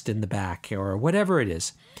guest in the back or whatever it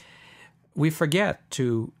is. We forget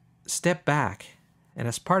to step back and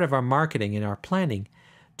as part of our marketing and our planning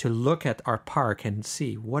to look at our park and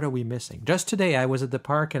see what are we missing. Just today I was at the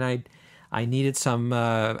park and I needed some,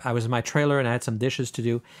 I was in my trailer and I had some dishes to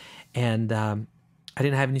do and I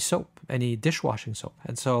didn't have any soap, any dishwashing soap.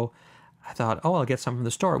 And so I thought, I'll get some from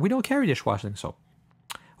the store. We don't carry dishwashing soap.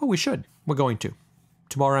 Oh, we should. We're going to.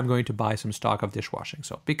 Tomorrow I'm going to buy some stock of dishwashing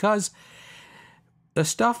soap because the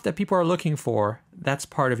stuff that people are looking for, that's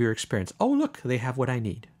part of your experience. Oh, look, they have what I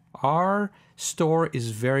need. Our store is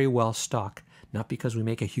very well stocked, not because we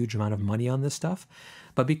make a huge amount of money on this stuff,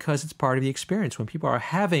 but because it's part of the experience. When people are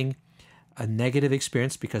having a negative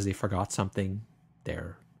experience because they forgot something,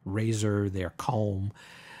 their razor, their comb,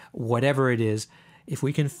 whatever it is, if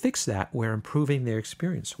we can fix that, we're improving their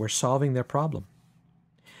experience. We're solving their problem.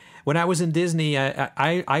 When I was in Disney,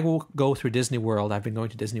 I will go through Disney World. I've been going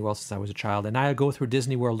to Disney World since I was a child, and I go through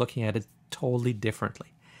Disney World looking at it totally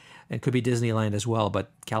differently. It could be Disneyland as well,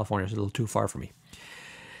 but California is a little too far for me.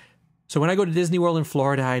 So when I go to Disney World in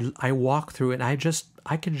Florida, I walk through it, and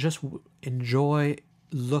I can just enjoy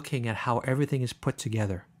looking at how everything is put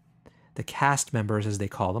together. The cast members, as they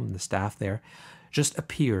call them, the staff there, just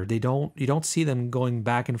appear. You don't see them going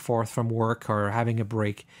back and forth from work or having a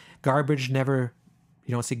break.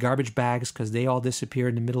 You don't see garbage bags because they all disappear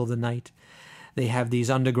in the middle of the night. They have these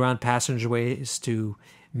underground passageways to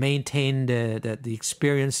maintain the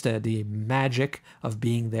experience, the magic of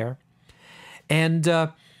being there. And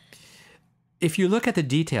if you look at the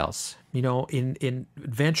details, in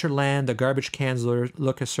Adventureland, the garbage cans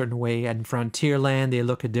look a certain way. And Frontierland, they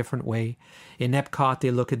look a different way. In Epcot,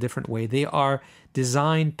 they look a different way. They are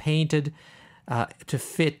designed, painted to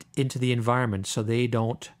fit into the environment so they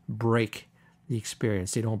don't break the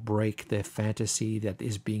experience. They don't break the fantasy that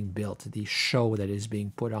is being built, the show that is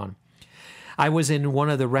being put on. I was in one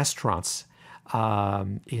of the restaurants I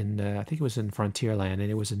think it was in Frontierland, and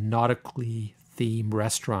it was a nautically themed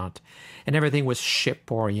restaurant, and everything was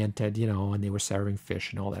ship-oriented, and they were serving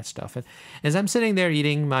fish and all that stuff. And as I'm sitting there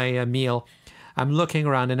eating my meal, I'm looking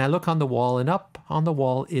around, and I look on the wall, and up on the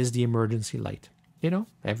wall is the emergency light.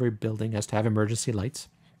 Every building has to have emergency lights.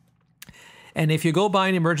 And if you go buy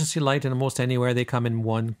an emergency light in almost anywhere, they come in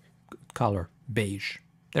one color, beige.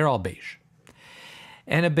 They're all beige.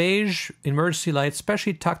 And a beige emergency light,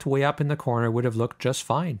 especially tucked way up in the corner, would have looked just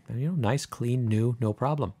fine. Nice, clean, new, no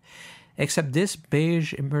problem. Except this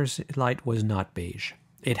beige emergency light was not beige.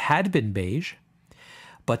 It had been beige,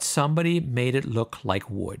 but somebody made it look like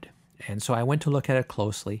wood. And so I went to look at it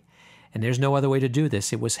closely, and there's no other way to do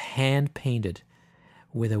this. It was hand-painted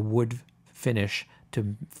with a wood finish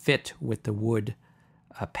to fit with the wood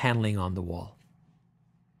paneling on the wall.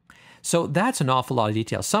 So that's an awful lot of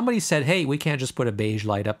detail. Somebody said, hey, we can't just put a beige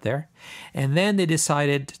light up there. And then they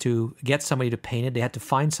decided to get somebody to paint it. They had to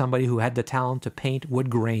find somebody who had the talent to paint wood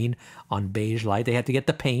grain on beige light. They had to get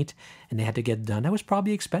the paint, and they had to get it done. That was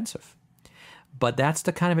probably expensive. But that's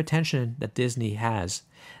the kind of attention that Disney has.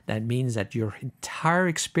 That means that your entire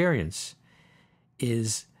experience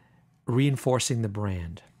is reinforcing the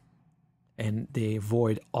brand. And they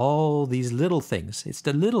avoid all these little things. It's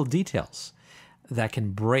the little details that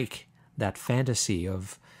can break that fantasy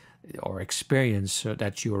of or experience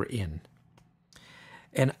that you're in.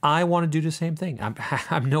 And I want to do the same thing.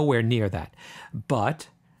 I'm nowhere near that. But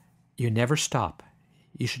you never stop.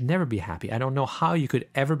 You should never be happy. I don't know how you could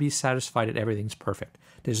ever be satisfied that everything's perfect.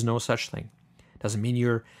 There's no such thing. Doesn't mean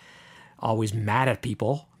you're always mad at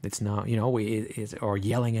people. It's not, or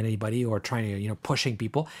yelling at anybody or trying to, pushing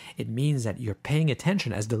people. It means that you're paying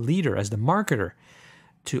attention as the leader, as the marketer,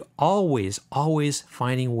 to always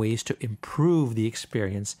finding ways to improve the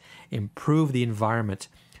experience, improve the environment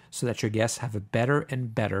so that your guests have a better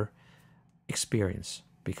and better experience,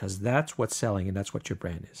 because that's what's selling and that's what your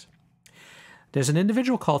brand is. There's an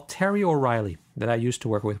individual called Terry O'Reilly that I used to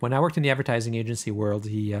work with. When I worked in the advertising agency world,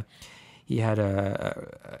 he had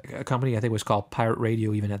a company, I think it was called Pirate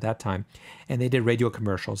Radio even at that time, and they did radio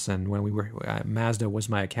commercials. And when we were, Mazda was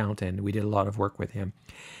my account, and we did a lot of work with him.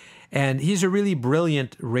 And he's a really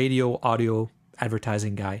brilliant radio audio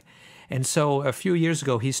advertising guy. And so a few years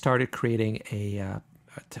ago, he started creating a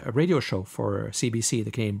radio show for CBC,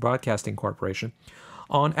 the Canadian Broadcasting Corporation,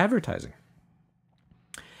 on advertising.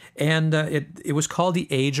 And it was called The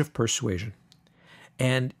Age of Persuasion.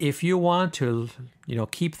 And if you want to,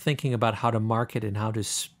 keep thinking about how to market and how to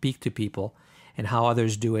speak to people and how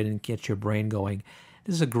others do it and get your brain going,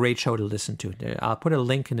 this is a great show to listen to. I'll put a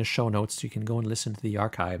link in the show notes so you can go and listen to the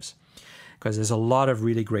archives, because there's a lot of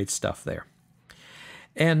really great stuff there.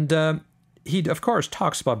 And he, of course,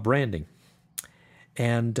 talks about branding.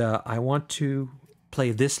 And I want to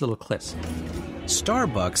play this little clip.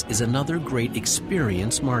 Starbucks is another great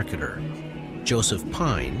experience marketer. Joseph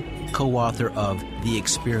Pine, co-author of The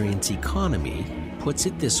Experience Economy, puts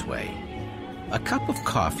it this way. A cup of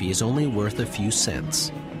coffee is only worth a few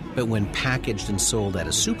cents, but when packaged and sold at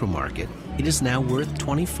a supermarket, it is now worth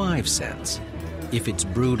 25 cents. If it's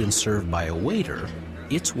brewed and served by a waiter,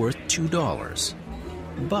 it's worth $2.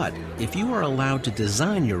 But if you are allowed to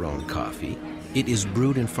design your own coffee, it is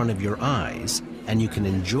brewed in front of your eyes, and you can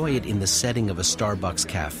enjoy it in the setting of a Starbucks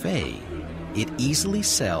cafe, it easily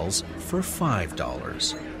sells for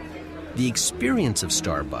 $5. The experience of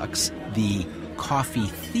Starbucks, the coffee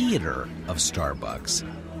theater of Starbucks,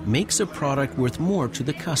 makes a product worth more to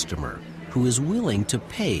the customer, who is willing to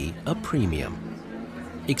pay a premium.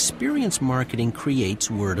 Experience marketing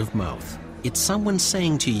creates word of mouth. It's someone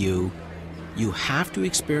saying to you, you have to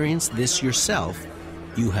experience this yourself.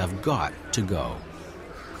 You have got to go.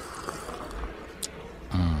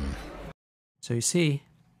 So you see,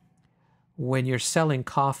 when you're selling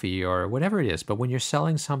coffee or whatever it is, but when you're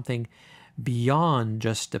selling something beyond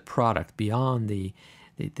just the product, beyond the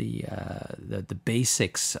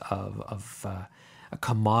basics of a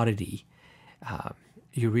commodity,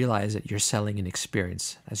 you realize that you're selling an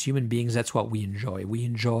experience. As human beings, that's what we enjoy. We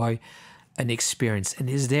enjoy an experience. And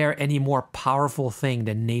is there any more powerful thing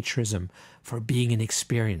than naturism for being an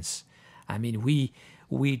experience? I mean, we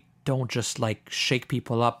don't just like shake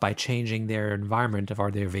people up by changing their environment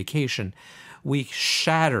or their vacation. We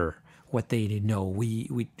shatter what they know.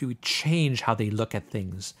 We change how they look at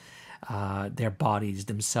things, their bodies,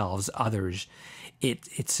 themselves, others.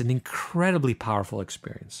 It's an incredibly powerful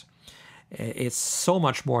experience. It's so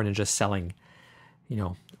much more than just selling,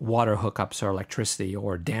 water hookups or electricity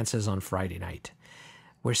or dances on Friday night.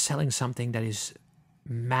 We're selling something that is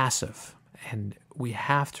massive, and we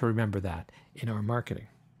have to remember that in our marketing.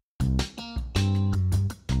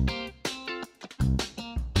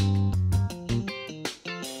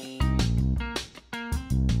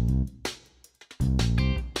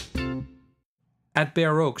 At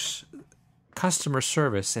Bare Oaks, customer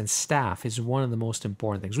service and staff is one of the most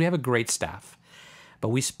important things. We have a great staff, but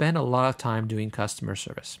we spend a lot of time doing customer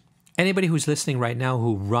service. Anybody who's listening right now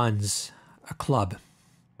who runs a club,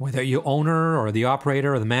 whether you're owner or the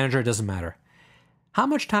operator or the manager, it doesn't matter. How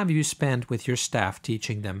much time have you spent with your staff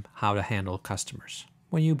teaching them how to handle customers?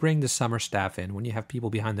 When you bring the summer staff in, when you have people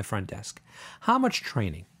behind the front desk, how much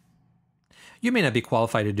training? You may not be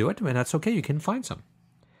qualified to do it, and that's okay. You can find some.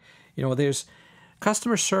 There's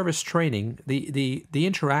customer service training, the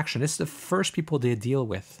interaction. It's the first people they deal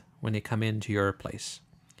with when they come into your place.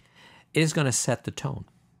 It is going to set the tone.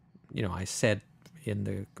 I said in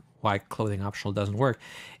the Why Clothing Optional Doesn't Work,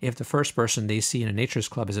 if the first person they see in a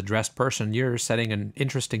Naturist club is a dressed person, you're setting an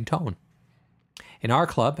interesting tone. In our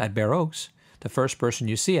club at Bare Oaks, the first person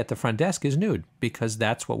you see at the front desk is nude, because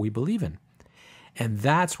that's what we believe in. And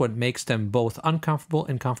that's what makes them both uncomfortable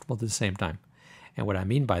and comfortable at the same time. And what I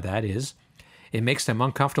mean by that is, it makes them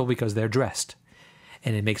uncomfortable because they're dressed.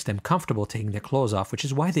 And it makes them comfortable taking their clothes off, which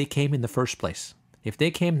is why they came in the first place. If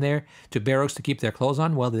they came there to Bare Oaks to keep their clothes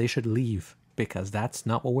on, well, they should leave, because that's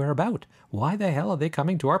not what we're about. Why the hell are they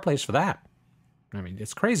coming to our place for that? I mean,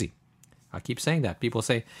 it's crazy. I keep saying that. People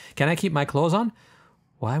say, can I keep my clothes on?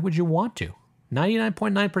 Why would you want to?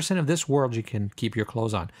 99.9% of this world you can keep your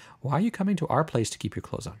clothes on. Why are you coming to our place to keep your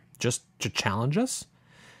clothes on? Just to challenge us?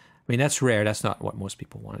 I mean, that's rare. That's not what most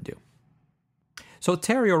people want to do. So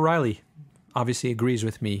Terry O'Reilly obviously agrees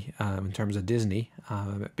with me in terms of Disney,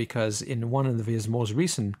 because in one of his most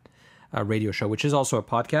recent radio show, which is also a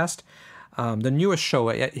podcast, the newest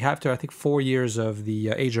show, after I think 4 years of the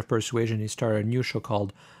Age of Persuasion, he started a new show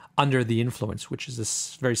called Under the Influence, which is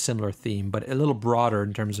this very similar theme, but a little broader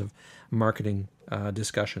in terms of marketing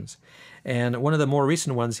discussions. And one of the more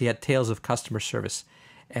recent ones, he had Tales of Customer Service.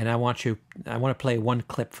 And I want to play one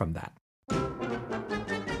clip from that.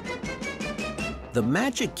 The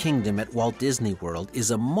Magic Kingdom at Walt Disney World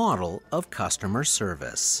is a model of customer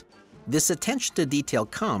service. This attention to detail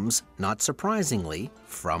comes, not surprisingly,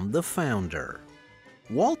 from the founder.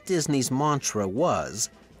 Walt Disney's mantra was,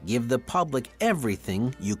 Give the public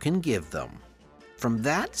everything you can give them. From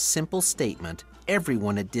that simple statement,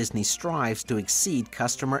 everyone at Disney strives to exceed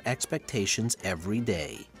customer expectations every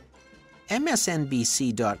day.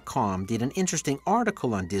 MSNBC.com did an interesting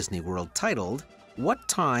article on Disney World titled, "What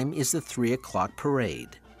Time is the 3 o'clock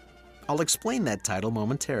Parade?" I'll explain that title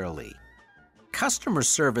momentarily. Customer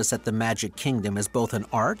service at the Magic Kingdom is both an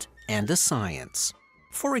art and a science.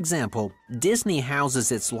 For example, Disney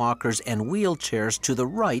houses its lockers and wheelchairs to the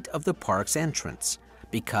right of the park's entrance,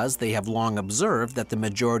 because they have long observed that the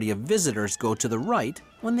majority of visitors go to the right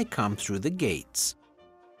when they come through the gates.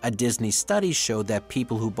 A Disney study showed that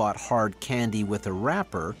people who bought hard candy with a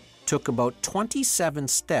wrapper took about 27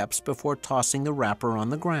 steps before tossing the wrapper on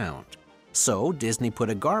the ground. So Disney put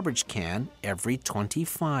a garbage can every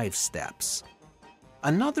 25 steps.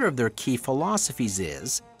 Another of their key philosophies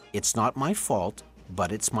is, "It's not my fault,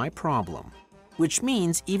 but it's my problem." Which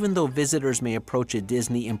means even though visitors may approach a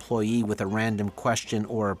Disney employee with a random question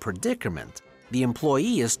or a predicament, the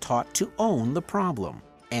employee is taught to own the problem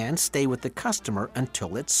and stay with the customer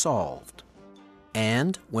until it's solved.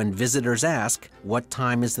 And when visitors ask, "What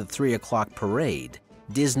time is the 3 o'clock parade?"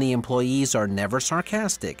 Disney employees are never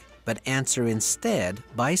sarcastic, but answer instead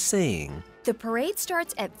by saying, "The parade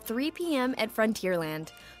starts at 3 p.m. at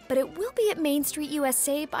Frontierland, but it will be at Main Street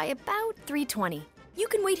USA by about 3:20. You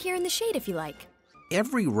can wait here in the shade if you like."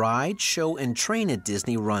 Every ride, show, and train at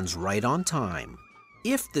Disney runs right on time.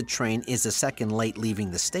 If the train is a second late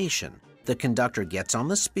leaving the station, the conductor gets on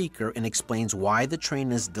the speaker and explains why the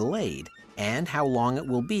train is delayed and how long it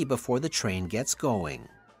will be before the train gets going.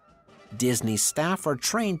 Disney staff are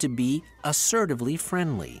trained to be assertively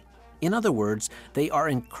friendly. In other words, they are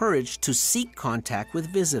encouraged to seek contact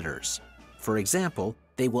with visitors. For example,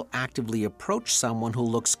 they will actively approach someone who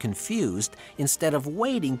looks confused instead of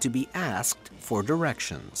waiting to be asked for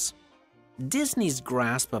directions. Disney's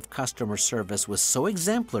grasp of customer service was so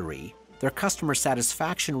exemplary, their customer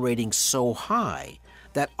satisfaction rating so high,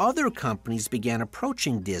 that other companies began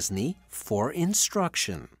approaching Disney for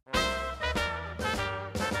instruction.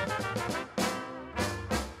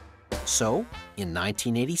 So, in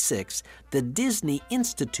 1986, the Disney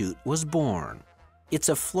Institute was born. It's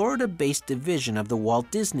a Florida-based division of the Walt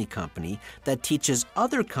Disney Company that teaches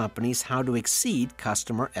other companies how to exceed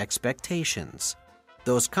customer expectations.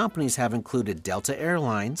 Those companies have included Delta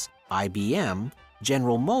Airlines, IBM,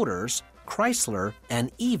 General Motors, Chrysler,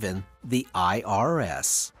 and even the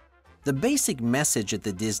IRS. The basic message at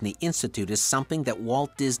the Disney Institute is something that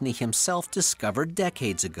Walt Disney himself discovered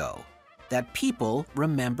decades ago, that people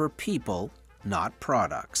remember people, not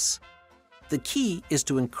products. The key is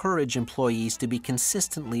to encourage employees to be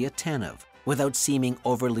consistently attentive without seeming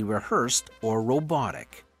overly rehearsed or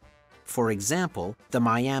robotic. For example, the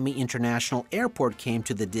Miami International Airport came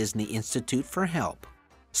to the Disney Institute for help.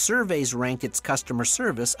 Surveys ranked its customer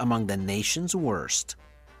service among the nation's worst.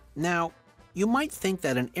 Now, you might think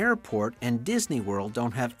that an airport and Disney World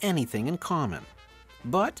don't have anything in common.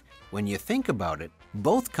 But when you think about it,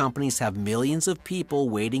 both companies have millions of people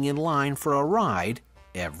waiting in line for a ride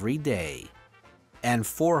every day. And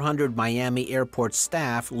 400 Miami Airport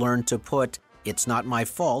staff learned to put "it's not my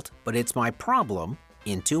fault, but it's my problem"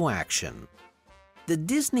 into action. The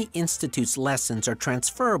Disney Institute's lessons are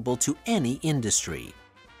transferable to any industry.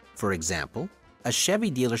 For example, a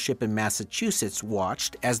Chevy dealership in Massachusetts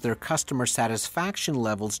watched as their customer satisfaction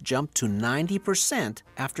levels jumped to 90%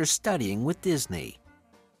 after studying with Disney.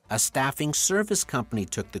 A staffing service company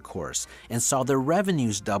took the course and saw their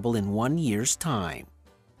revenues double in 1 year's time.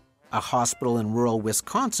 A hospital in rural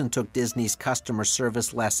Wisconsin took Disney's customer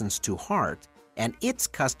service lessons to heart, and its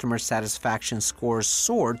customer satisfaction scores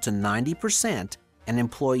soared to 90%, and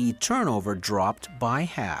employee turnover dropped by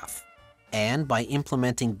half. And by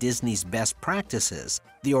implementing Disney's best practices,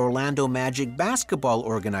 the Orlando Magic basketball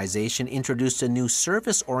organization introduced a new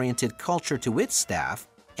service-oriented culture to its staff,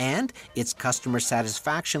 and its customer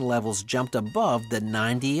satisfaction levels jumped above the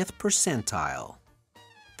 90th percentile.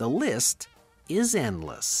 The list is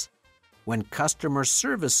endless. When customer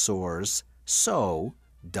service soars, so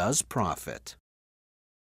does profit.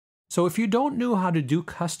 So if you don't know how to do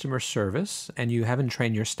customer service and you haven't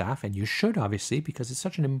trained your staff, and you should obviously, because it's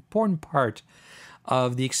such an important part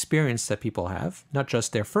of the experience that people have, not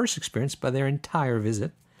just their first experience, but their entire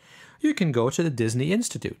visit, you can go to the Disney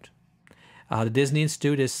Institute. The Disney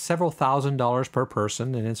Institute is several $1,000s per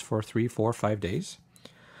person, and it's for 3, 4, 5 days.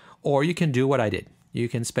 Or you can do what I did. You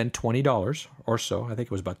can spend $20 or so, I think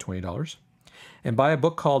it was about $20, and buy a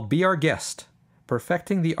book called Be Our Guest,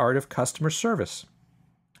 Perfecting the Art of Customer Service.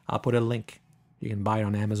 I'll put a link. You can buy it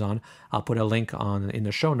on Amazon. I'll put a link in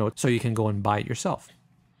the show notes so you can go and buy it yourself.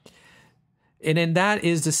 And then that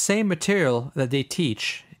is the same material that they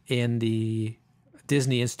teach in the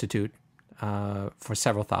Disney Institute for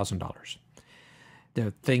several $1,000s.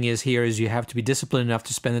 The thing is here is you have to be disciplined enough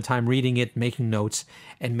to spend the time reading it, making notes,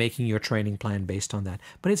 and making your training plan based on that.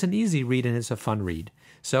 But it's an easy read and it's a fun read.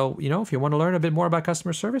 So, if you want to learn a bit more about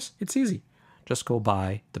customer service, it's easy. Just go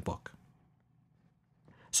buy the book.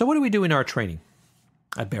 So what do we do in our training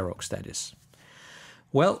at Bare Oaks, that is?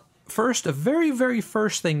 Well, first, a very, very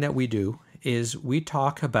first thing that we do is we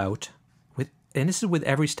talk about, and this is with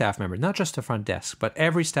every staff member, not just the front desk, but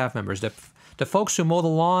every staff members, the folks who mow the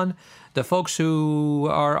lawn, the folks who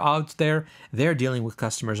are out there, they're dealing with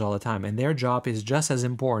customers all the time. And their job is just as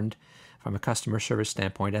important from a customer service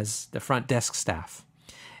standpoint as the front desk staff.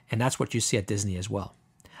 And that's what you see at Disney as well.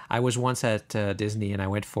 I was once at Disney and I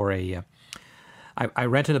went for I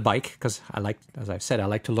rented a bike because as I've said, I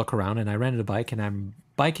like to look around, and I rented a bike and I'm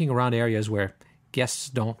biking around areas where guests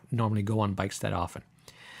don't normally go on bikes that often.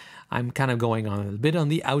 I'm kind of going on a bit on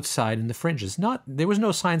the outside in the fringes. There was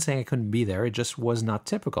no sign saying I couldn't be there. It just was not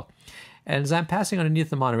typical. And as I'm passing underneath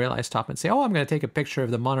the monorail, I stop and say, I'm going to take a picture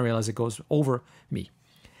of the monorail as it goes over me.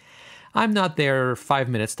 I'm not there 5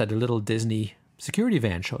 minutes that a little Disney security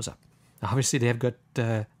van shows up. Obviously, they have got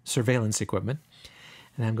surveillance equipment.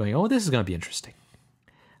 And I'm going, this is going to be interesting.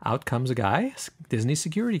 Out comes a guy, Disney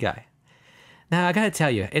security guy. Now, I got to tell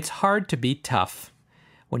you, it's hard to be tough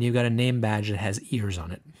when you've got a name badge that has ears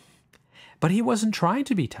on it. But he wasn't trying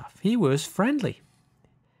to be tough. He was friendly.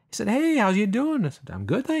 He said, "Hey, how's you doing?" I said, "I'm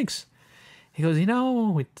good, thanks." He goes,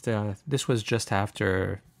 this was just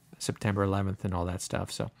after September 11th and all that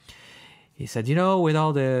stuff. So he said, with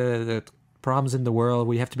all the problems in the world,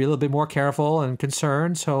 we have to be a little bit more careful and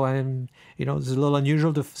concerned. So I'm, it's a little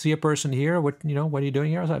unusual to see a person here. What are you doing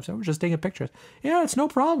here? So I said, we're just taking pictures. Yeah, it's no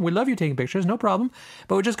problem. We love you taking pictures. No problem.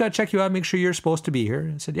 But we just got to check you out, make sure you're supposed to be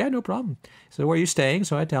here. I said, yeah, no problem. So where are you staying?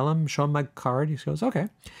 So I tell him, show him my card. He goes, okay.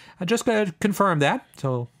 I just got to confirm that.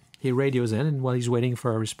 So he radios in, and while he's waiting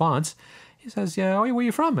for a response, he says, yeah, where are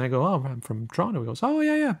you from? And I go, I'm from Toronto. He goes, oh,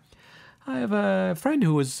 yeah. I have a friend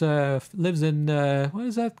who lives in, what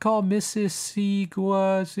is that called?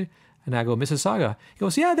 Mississauga. And I go, Mississauga. He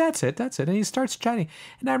goes, yeah, that's it. And he starts chatting.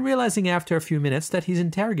 And I'm realizing after a few minutes that he's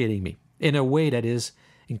interrogating me in a way that is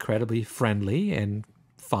incredibly friendly and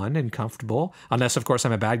fun and comfortable. Unless, of course,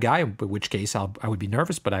 I'm a bad guy, in which case I would be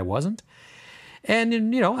nervous, but I wasn't.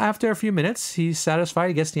 And, after a few minutes, he's satisfied.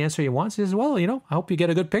 He gets the answer he wants. He says, well, I hope you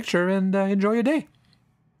get a good picture and enjoy your day.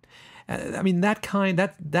 I mean, that kind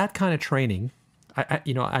of training,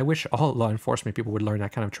 I wish all law enforcement people would learn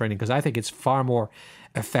that kind of training, because I think it's far more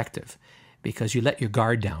effective, because you let your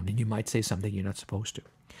guard down and you might say something you're not supposed to.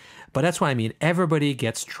 But that's what I mean. Everybody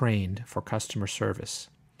gets trained for customer service,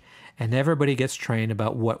 and everybody gets trained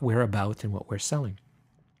about what we're about and what we're selling.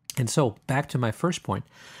 And so back to my first point,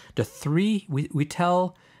 we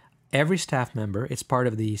tell every staff member, it's part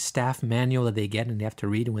of the staff manual that they get and they have to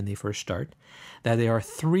read when they first start, that there are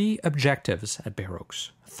 3 objectives at Bare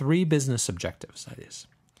Oaks. 3 business objectives, that is.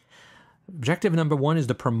 Objective number 1 is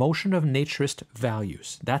the promotion of Naturist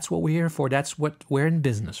values. That's what we're here for. That's what we're in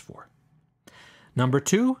business for. Number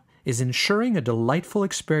 2 is ensuring a delightful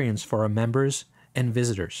experience for our members and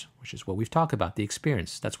visitors, which is what we've talked about, the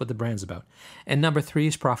experience. That's what the brand's about. And number 3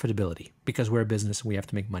 is profitability, because we're a business and we have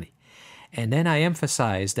to make money. And then I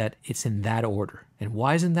emphasize that it's in that order. And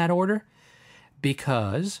why is it in that order?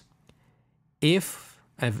 Because if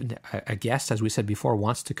a guest, as we said before,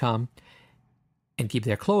 wants to come and keep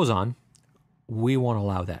their clothes on, we won't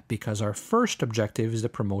allow that, because our first objective is the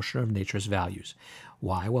promotion of Naturist values.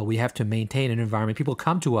 Why? Well, we have to maintain an environment. People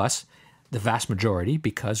come to us, the vast majority,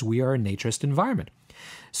 because we are a Naturist environment.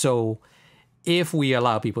 So if we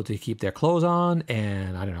allow people to keep their clothes on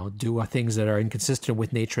and, do things that are inconsistent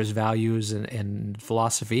with Naturist values and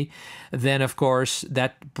philosophy, then, of course,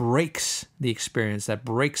 that breaks the experience, that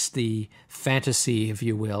breaks the fantasy, if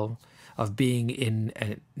you will, of being in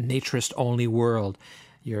a Naturist-only world.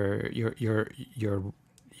 You're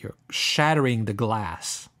shattering the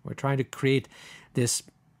glass. We're trying to create this,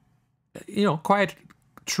 quite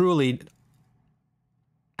truly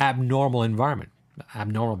abnormal environment.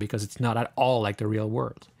 Abnormal because it's not at all like the real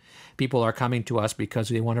world. People are coming to us because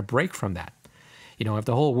they want to break from that. If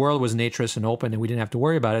the whole world was Naturist and open and we didn't have to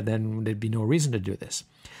worry about it, then there'd be no reason to do this.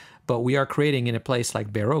 But we are creating in a place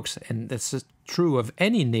like Bare Oaks, and that's true of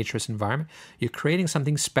any Naturist environment, you're creating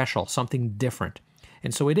something special, something different.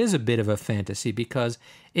 And so it is a bit of a fantasy because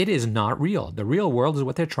it is not real. The real world is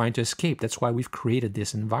what they're trying to escape. That's why we've created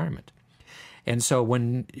this environment. And so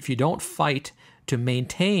if you don't fight to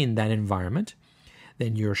maintain that environment,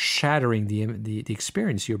 then you're shattering the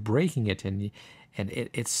experience. You're breaking it, and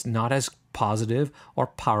it's not as positive or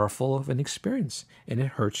powerful of an experience, and it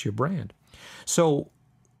hurts your brand. So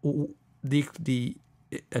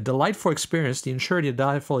a delightful experience, the ensure a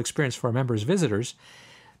delightful experience for our members, visitors,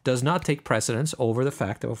 does not take precedence over the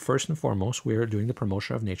fact that, first and foremost, we are doing the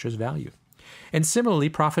promotion of nature's value. And similarly,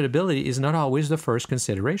 profitability is not always the first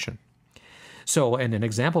consideration. So, and an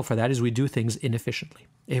example for that is we do things inefficiently.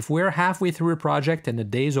 If we're halfway through a project and the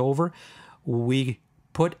day's over, we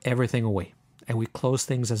put everything away and we close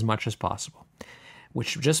things as much as possible,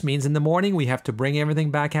 which just means in the morning we have to bring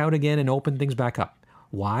everything back out again and open things back up.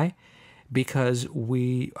 Why? Because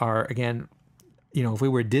we are, again, if we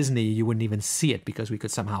were Disney, you wouldn't even see it because we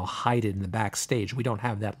could somehow hide it in the backstage. We don't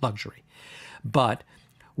have that luxury. But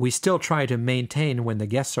we still try to maintain, when the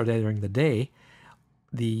guests are there during the day,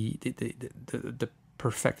 the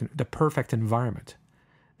perfect environment.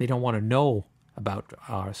 They don't want to know about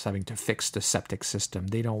us having to fix the septic system.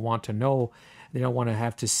 They don't want to know. They don't want to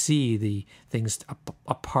have to see the things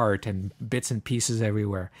apart and bits and pieces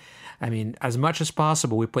everywhere. I mean, as much as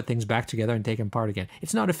possible, we put things back together and take them apart again.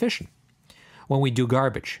 It's not efficient. When we do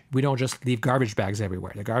garbage, we don't just leave garbage bags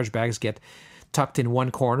everywhere. The garbage bags get tucked in one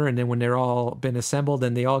corner, and then when they're all been assembled,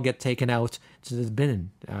 then they all get taken out to the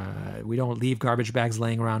bin. We don't leave garbage bags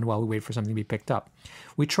laying around while we wait for something to be picked up.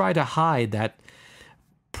 We try to hide that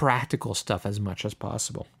practical stuff as much as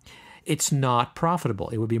possible. It's not profitable.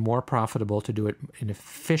 It would be more profitable to do it in an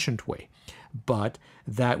efficient way, but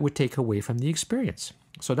that would take away from the experience.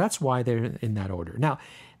 So that's why they're in that order. Now,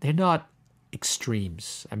 they're not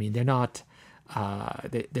extremes. I mean, they're not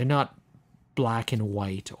black and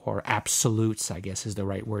white or absolutes, I guess is the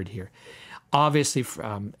right word here. Obviously,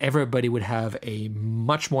 everybody would have a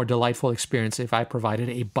much more delightful experience if I provided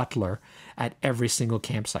a butler at every single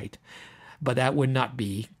campsite. But that would not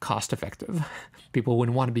be cost effective. People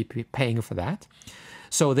wouldn't want to be paying for that.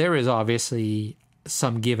 So there is obviously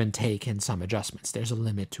some give and take and some adjustments. There's a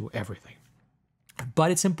limit to everything. But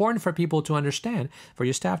it's important for people to understand, for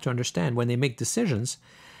your staff to understand when they make decisions,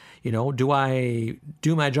 do I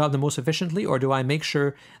do my job the most efficiently, or do I make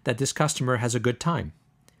sure that this customer has a good time?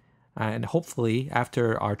 And hopefully,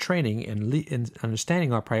 after our training and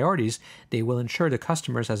understanding our priorities, they will ensure the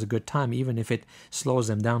customers has a good time, even if it slows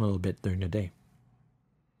them down a little bit during the day.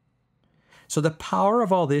 So the power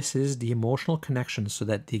of all this is the emotional connection, so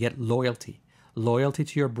that they get loyalty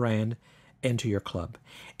to your brand and to your club.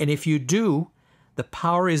 And if you do, the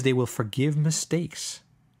power is they will forgive mistakes,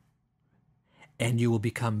 and you will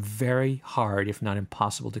become very hard, if not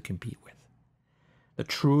impossible, to compete with. The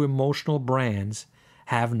true emotional brands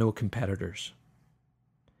have no competitors.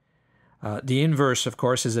 The inverse, of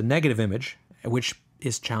course, is a negative image, which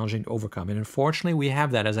is challenging to overcome. And unfortunately, we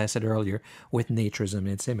have that, as I said earlier, with Naturism and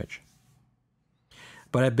its image.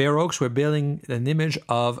 But at Bare Oaks, we're building an image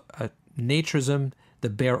of Naturism, the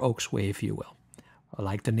Bare Oaks way, if you will.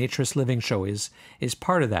 Like the Naturist Living Show is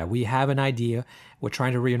part of that. We have an idea. We're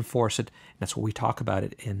trying to reinforce it. And that's what we talk about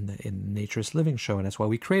it in the Naturist Living Show. And that's why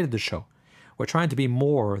we created the show. We're trying to be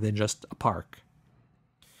more than just a park.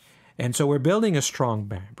 And so we're building a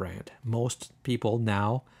strong brand. Most people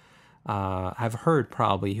now have heard,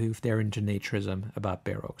 probably, if they're into Naturism, about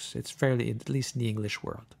Bare Oaks. It's fairly, at least in the English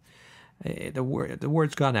world. The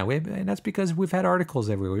word's gone out. And that's because we've had articles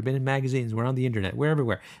everywhere. We've been in magazines. We're on the internet. We're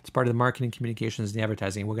everywhere. It's part of the marketing, communications, and the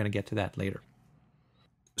advertising. We're going to get to that later.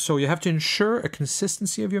 So you have to ensure a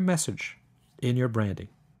consistency of your message in your branding.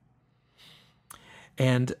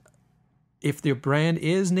 And if your brand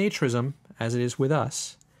is Naturism, as it is with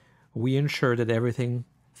us, we ensure that everything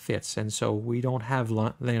fits. And so we don't have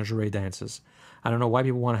lingerie dances. I don't know why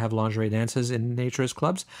people want to have lingerie dances in naturist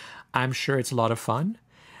clubs. I'm sure it's a lot of fun,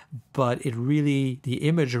 but the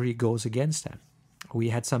imagery goes against that. We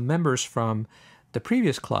had some members from the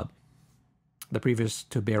previous club, the previous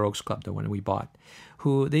to Bare Oaks Club, the one we bought,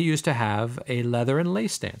 who they used to have a leather and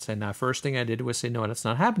lace dance. And the first thing I did was say, no, that's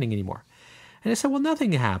not happening anymore. And I said, well,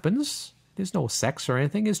 nothing happens. There's no sex or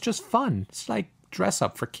anything. It's just fun. It's like dress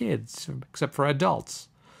up for kids, except for adults.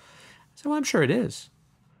 So well, I'm sure it is.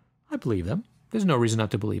 I believe them. There's no reason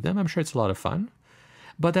not to believe them. I'm sure it's a lot of fun.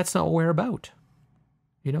 But that's not what we're about.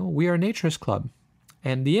 We are a naturist club.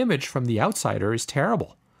 And the image from the outsider is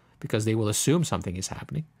terrible because they will assume something is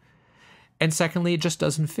happening. And secondly, it just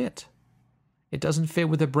doesn't fit. It doesn't fit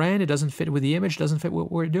with the brand. It doesn't fit with the image. It doesn't fit with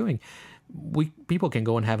what we're doing. People can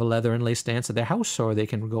go and have a leather and lace dance at their house, or they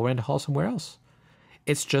can go rent a hall somewhere else.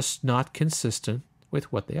 It's just not consistent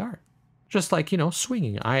with what they are. Just like,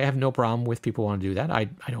 swinging. I have no problem with people want to do that. I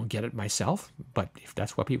don't get it myself, but if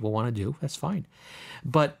that's what people want to do, that's fine.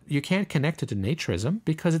 But you can't connect it to Naturism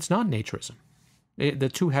because it's not Naturism. The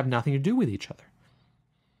two have nothing to do with each other.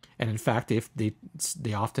 And in fact, if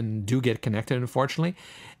they often do get connected, unfortunately,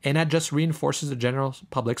 and that just reinforces the general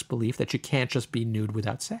public's belief that you can't just be nude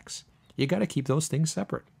without sex. You got to keep those things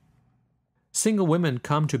separate. Single women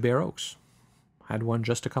come to Bare Oaks. I had one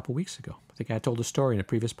just a couple weeks ago. I think I told a story in a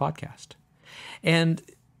previous podcast. And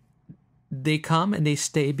they come and they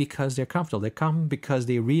stay because they're comfortable. They come because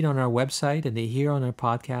they read on our website and they hear on our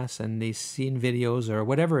podcasts and they see in videos or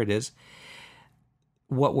whatever it is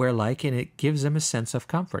what we're like, and it gives them a sense of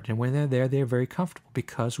comfort. And when they're there, they're very comfortable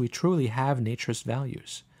because we truly have naturist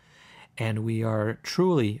values. And we are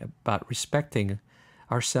truly about respecting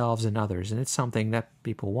ourselves and others. And it's something that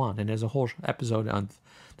people want. And there's a whole episode on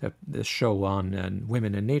this show on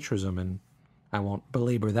women and naturism, and I won't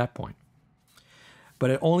belabor that point.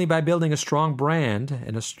 But only by building a strong brand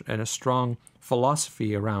and a strong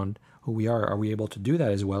philosophy around who we are we able to do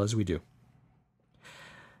that as well as we do.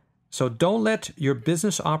 So don't let your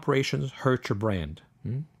business operations hurt your brand.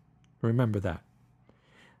 Remember that.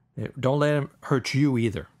 Don't let them hurt you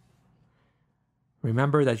either.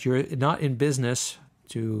 Remember that you're not in business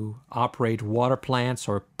to operate water plants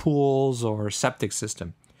or pools or septic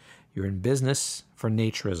system. You're in business for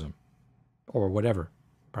naturism or whatever.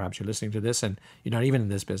 Perhaps you're listening to this and you're not even in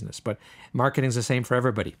this business, but marketing's the same for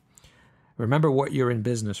everybody. Remember what you're in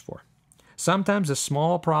business for. Sometimes the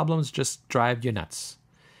small problems just drive you nuts.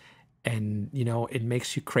 And, it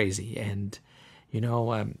makes you crazy. And,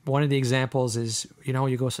 one of the examples is, you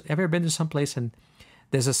go, have you ever been to some place and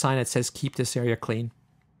there's a sign that says, keep this area clean?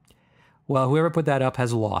 Well, whoever put that up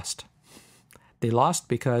has lost. They lost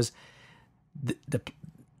because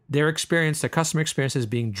their customer experience is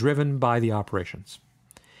being driven by the operations.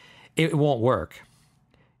 It won't work.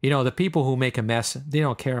 The people who make a mess, they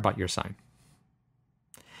don't care about your sign.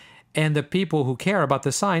 And the people who care about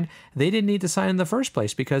the sign, they didn't need the sign in the first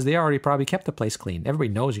place because they already probably kept the place clean. Everybody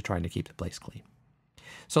knows you're trying to keep the place clean.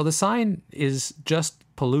 So the sign is just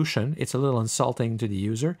pollution. It's a little insulting to the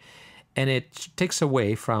user, and it takes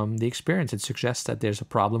away from the experience. It suggests that there's a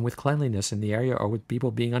problem with cleanliness in the area or with people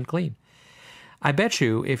being unclean. I bet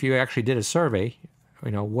you if you actually did a survey,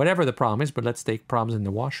 whatever the problem is, but let's take problems in the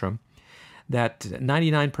washroom, that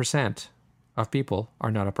 99% of people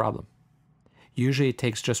are not a problem. Usually it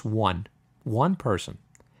takes just one person.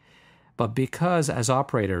 But because as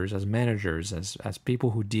operators, as managers, as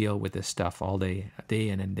people who deal with this stuff all day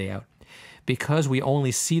in and day out, because we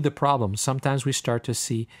only see the problem, sometimes we start to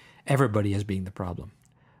see everybody as being the problem.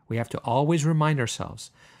 We have to always remind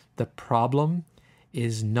ourselves, the problem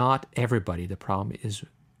is not everybody. The problem is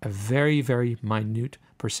a very, very minute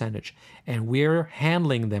percentage. And we're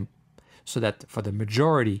handling them so that for the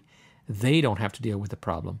majority, they don't have to deal with the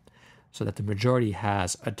problem, so that the majority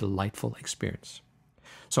has a delightful experience.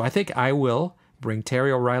 So I think I will bring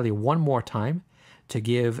Terry O'Reilly one more time to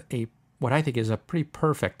give what I think is a pretty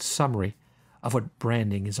perfect summary of what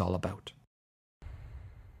branding is all about.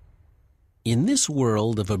 In this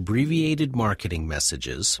world of abbreviated marketing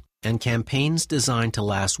messages and campaigns designed to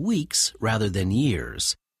last weeks rather than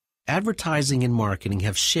years, advertising and marketing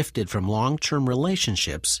have shifted from long-term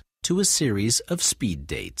relationships to a series of speed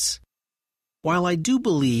dates. While I do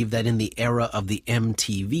believe that in the era of the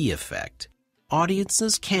MTV effect,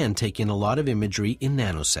 audiences can take in a lot of imagery in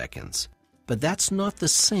nanoseconds, but that's not the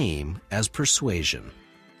same as persuasion.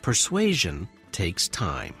 Persuasion takes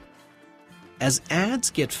time. As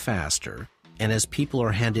ads get faster, and as people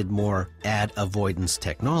are handed more ad avoidance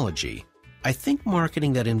technology, I think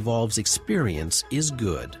marketing that involves experience is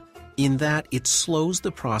good, in that it slows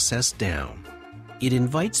the process down. It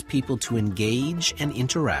invites people to engage and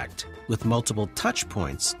interact with multiple touch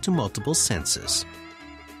points to multiple senses.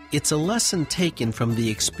 It's a lesson taken from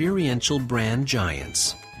the experiential brand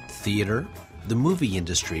giants, theater, the movie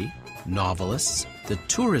industry, novelists, the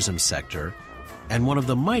tourism sector, and one of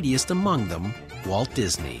the mightiest among them, Walt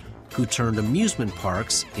Disney, who turned amusement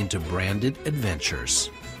parks into branded adventures.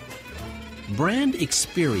 Brand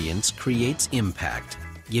experience creates impact,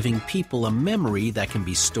 giving people a memory that can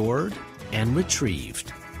be stored and retrieved.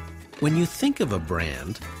 When you think of a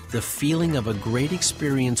brand, the feeling of a great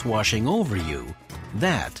experience washing over you,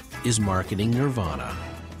 that is marketing nirvana.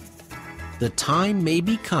 The time may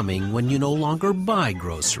be coming when you no longer buy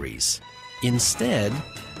groceries. Instead,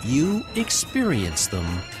 you experience them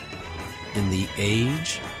in the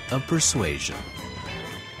age of persuasion.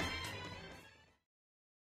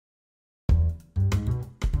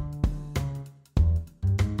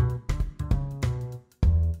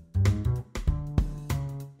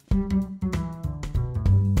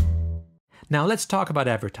 Now let's talk about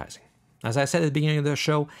advertising. As I said at the beginning of the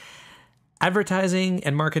show, advertising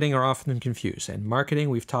and marketing are often confused. And marketing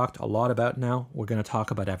we've talked a lot about now. We're going to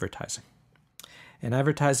talk about advertising. And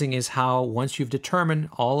advertising is how, once you've determined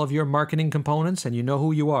all of your marketing components and you know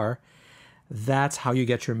who you are, that's how you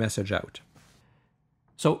get your message out.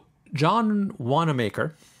 So John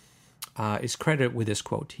Wanamaker is credited with this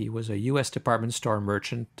quote. He was a U.S. department store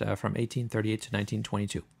merchant from 1838 to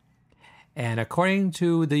 1922. And according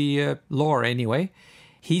to the lore anyway,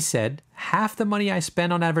 he said, "Half the money I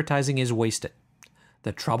spend on advertising is wasted.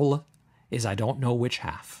 The trouble is I don't know which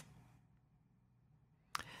half."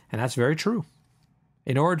 And that's very true.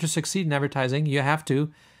 In order to succeed in advertising, you have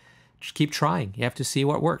to keep trying. You have to see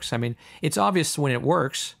what works. I mean, it's obvious when it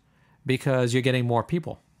works because you're getting more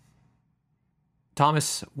people.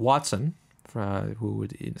 Thomas Watson, who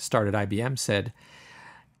started IBM, said,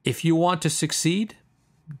 "If you want to succeed,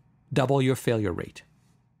 double your failure rate."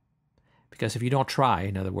 Because if you don't try,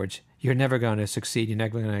 in other words, you're never going to succeed. You're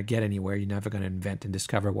never going to get anywhere. You're never going to invent and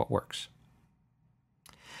discover what works.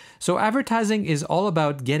 So advertising is all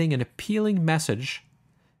about getting an appealing message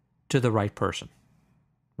to the right person,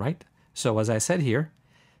 right? So as I said here,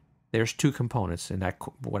 there's two components in that,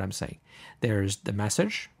 what I'm saying. There's the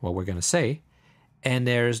message, what we're going to say, and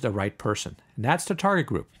there's the right person. And that's the target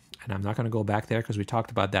group. And I'm not going to go back there because we talked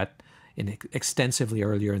about that extensively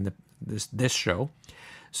earlier in this show.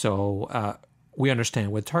 So we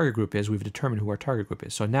understand what the target group is. We've determined who our target group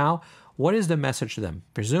is. So now, what is the message to them?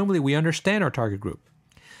 Presumably, we understand our target group.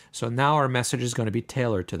 So now our message is going to be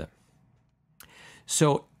tailored to them.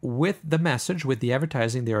 So with the message, with the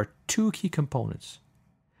advertising, there are two key components: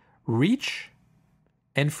 reach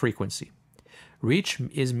and frequency. Reach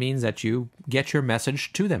means that you get your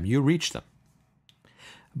message to them. You reach them.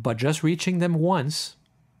 But just reaching them once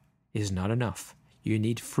is not enough. You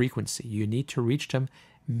need frequency. You need to reach them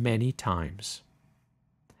many times.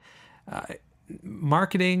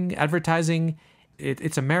 Marketing, advertising,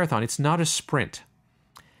 it's a marathon. It's not a sprint.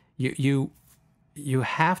 You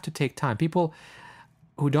have to take time. People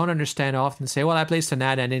who don't understand often say, "Well, I placed an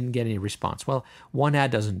ad and I didn't get any response." Well, one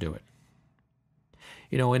ad doesn't do it.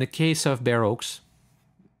 You know, in the case of Bare Oaks,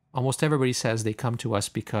 almost everybody says they come to us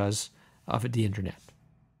because of the internet.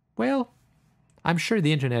 Well, I'm sure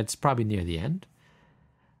the internet's probably near the end.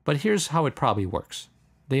 But here's how it probably works.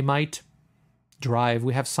 They might drive,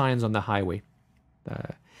 we have signs on the highway,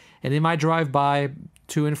 and they might drive by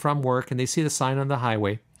to and from work and they see the sign on the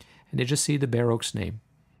highway and they just see the Bare Oaks name.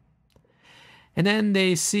 And then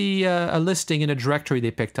they see a listing in a directory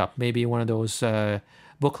they picked up, maybe one of those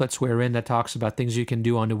booklets we're in that talks about things you can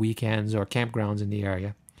do on the weekends or campgrounds in the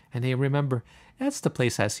area. And they remember, that's the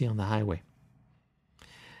place I see on the highway.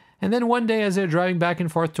 And then one day as they're driving back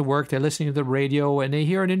and forth to work, they're listening to the radio and they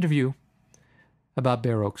hear an interview about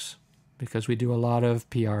Bare Oaks, because we do a lot of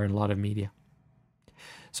PR and a lot of media.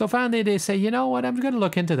 So finally they say, you know what, I'm going to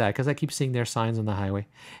look into that because I keep seeing their signs on the highway.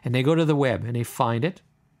 And they go to the web and they find it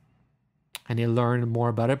and they learn more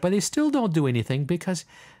about it, but they still don't do anything because,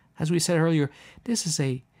 as we said earlier, this is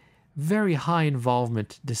a very high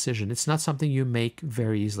involvement decision. It's not something you make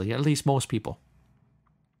very easily, at least most people.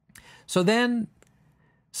 So then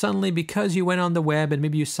suddenly, because you went on the web and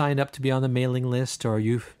maybe you signed up to be on the mailing list, or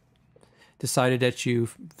you decided that you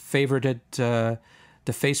favorited the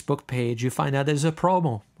Facebook page, you find out there's a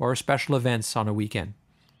promo or special events on a weekend,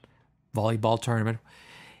 volleyball tournament,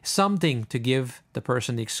 something to give the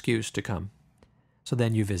person the excuse to come. So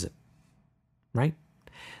then you visit, right?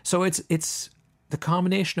 So it's the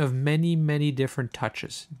combination of many, many different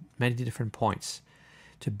touches, many different points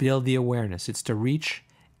to build the awareness. It's the reach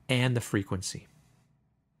and the frequency.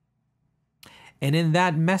 And in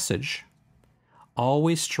that message,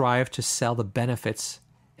 always strive to sell the benefits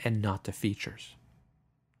and not the features.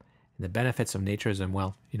 And the benefits of Naturism,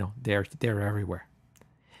 well, you know, they're everywhere.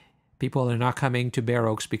 People are not coming to Bare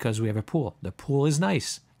Oaks because we have a pool. The pool is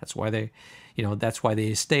nice. That's why they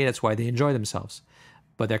stay. That's why they enjoy themselves.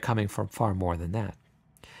 But they're coming from far more than that.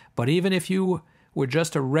 But even if you were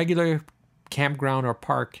just a regular campground or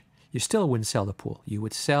park, you still wouldn't sell the pool. You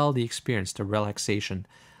would sell the experience, the relaxation,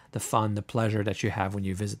 the fun, the pleasure that you have when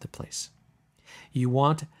you visit the place. You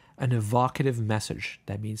want an evocative message.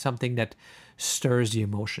 That means something that stirs the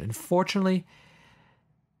emotion. And fortunately,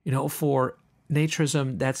 you know, for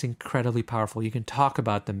Naturism, that's incredibly powerful. You can talk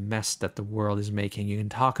about the mess that the world is making. You can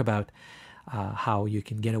talk about how you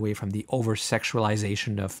can get away from the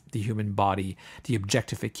over-sexualization of the human body, the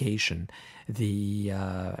objectification, the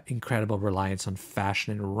incredible reliance on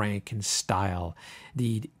fashion and rank and style,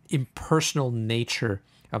 the impersonal nature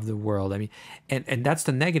of the world. I mean, and that's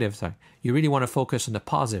the negative side. You really want to focus on the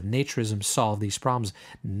positive. Naturism solves these problems.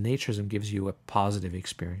 Naturism gives you a positive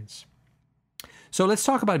experience. So let's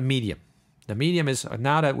talk about medium. The medium is,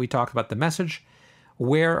 now that we talked about the message,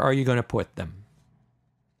 where are you going to put them?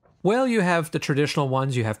 Well, you have the traditional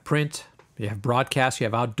ones. You have print, you have broadcast, you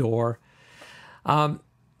have outdoor.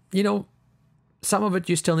 You know, some of it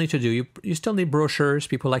you still need to do. You still need brochures.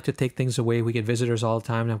 People like to take things away. We get visitors all the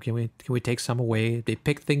time. Now, can we take some away? They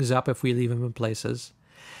pick things up if we leave them in places.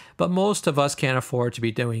 But most of us can't afford to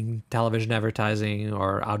be doing television advertising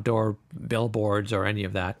or outdoor billboards or any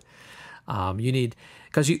of that. You need,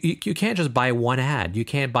 because you can't just buy one ad. You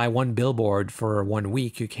can't buy one billboard for 1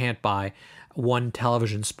 week. You can't buy one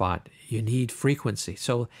television spot. You need frequency.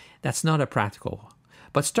 So that's not a practical.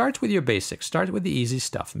 But start with your basics. Start with the easy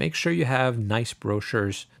stuff. Make sure you have nice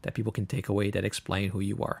brochures that people can take away that explain who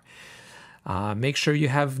you are. Make sure you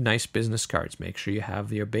have nice business cards. Make sure you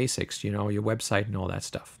have your basics, your website and all that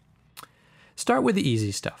stuff. Start with the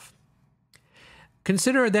easy stuff.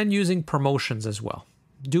 Consider then using promotions as well.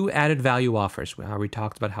 Do added value offers. We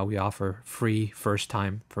talked about how we offer free first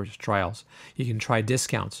trials. You can try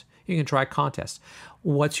discounts. You can try contests.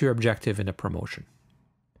 What's your objective in a promotion?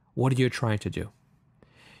 What are you trying to do?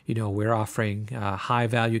 We're offering high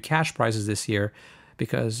value cash prizes this year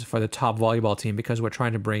for the top volleyball team because we're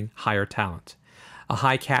trying to bring higher talent. A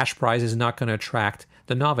high cash prize is not going to attract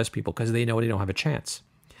the novice people because they know they don't have a chance.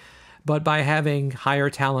 But by having higher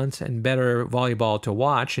talent and better volleyball to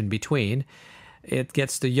watch in between, it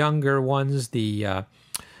gets the younger ones, the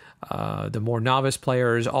more novice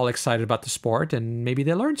players all excited about the sport, and maybe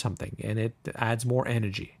they learn something, and it adds more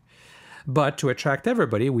energy. But to attract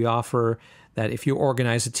everybody, we offer that if you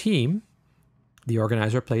organize a team, the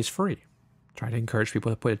organizer plays free. Try to encourage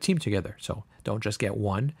people to put a team together. So don't just get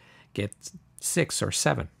one, get 6 or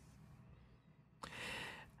 7.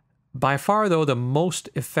 By far, though, the most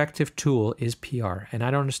effective tool is PR, and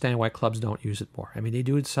I don't understand why clubs don't use it more. I mean, they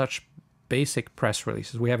do such basic press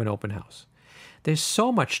releases. We have an open house. There's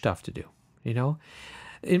so much stuff to do,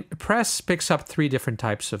 Press picks up 3 different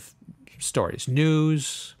types of stories: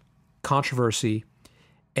 news, controversy,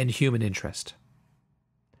 and human interest.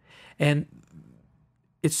 And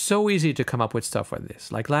it's so easy to come up with stuff like this.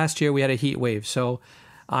 Like last year, we had a heat wave. So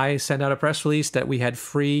I sent out a press release that we had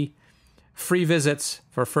free visits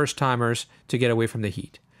for first-timers to get away from the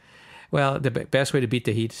heat. Well, the best way to beat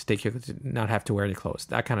the heat is to not have to wear any clothes,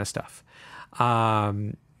 that kind of stuff.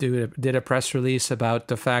 Did a press release about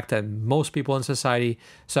the fact that most people in society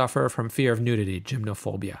suffer from fear of nudity,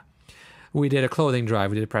 gymnophobia. We did a clothing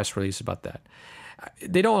drive. We did a press release about that.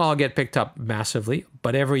 They don't all get picked up massively,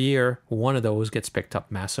 but every year one of those gets picked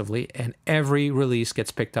up massively, and every release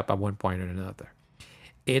gets picked up at one point or another.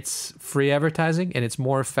 It's free advertising, and it's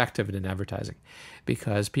more effective than advertising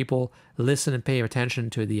because people listen and pay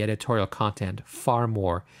attention to the editorial content far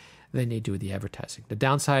more than they do the advertising. The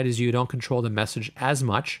downside is you don't control the message as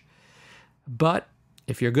much, but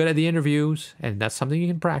if you're good at the interviews, and that's something you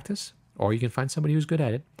can practice, or you can find somebody who's good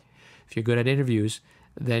at it, if you're good at interviews,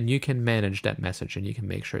 then you can manage that message and you can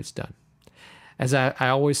make sure it's done. As I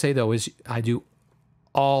always say, though, is I do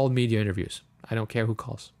all media interviews. I don't care who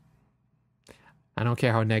calls. I don't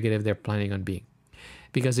care how negative they're planning on being.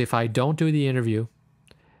 Because if I don't do the interview,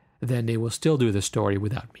 then they will still do the story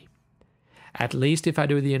without me. At least if I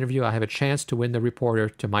do the interview, I have a chance to win the reporter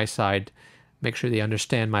to my side, make sure they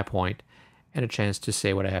understand my point, and a chance to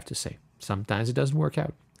say what I have to say. Sometimes it doesn't work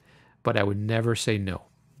out, but I would never say no,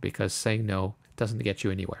 because saying no doesn't get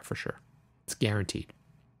you anywhere for sure. It's guaranteed.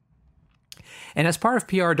 And as part of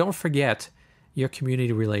PR, don't forget your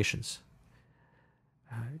community relations.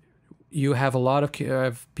 You have a lot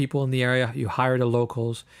of people in the area. You hire the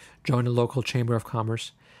locals, join the local chamber of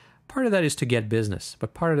commerce. Part of that is to get business,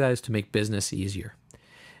 but part of that is to make business easier.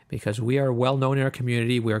 Because we are well known in our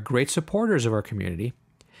community. We are great supporters of our community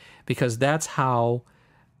because that's how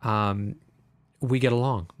we get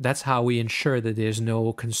along. That's how we ensure that there's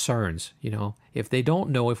no concerns. If they don't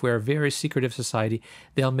know, if we're a very secretive society,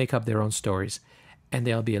 they'll make up their own stories and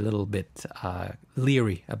they'll be a little bit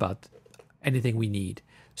leery about anything we need.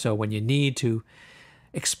 So when you need to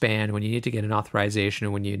expand, when you need to get an authorization,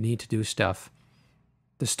 or when you need to do stuff,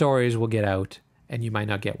 the stories will get out and you might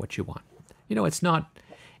not get what you want.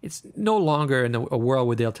 It's no longer in a world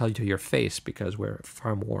where they'll tell you to your face because we're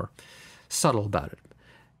far more subtle about it.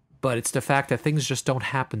 But it's the fact that things just don't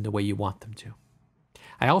happen the way you want them to.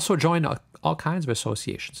 I also join all kinds of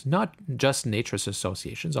associations, not just naturist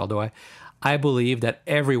associations, although I believe that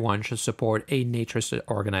everyone should support a naturist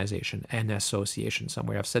organization and association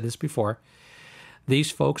somewhere. I've said this before.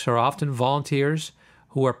 These folks are often volunteers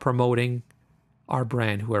who are promoting our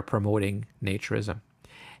brand, who are promoting Naturism.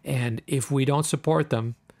 And if we don't support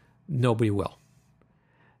them, nobody will.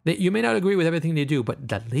 You may not agree with everything they do,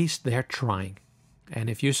 but at least they're trying. And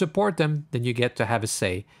if you support them, then you get to have a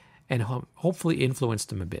say and hopefully influence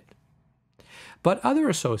them a bit. but other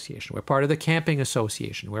associations. We're part of the Camping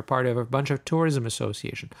Association. We're part of a bunch of tourism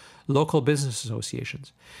associations, local business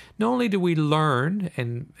associations. Not only do we learn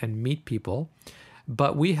and meet people,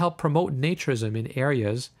 but we help promote naturism in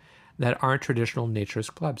areas that aren't traditional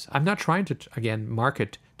naturist clubs. I'm not trying to, again,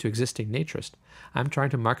 market to existing naturists. I'm trying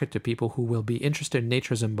to market to people who will be interested in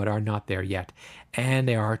naturism but are not there yet. And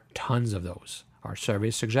there are tons of those. Our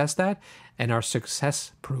surveys suggest that, and our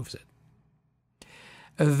success proves it.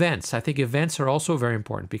 Events. I think events are also very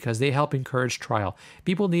important because they help encourage trial.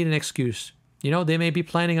 People need an excuse. They may be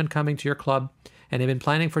planning on coming to your club, and they've been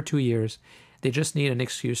planning for 2 years. They just need an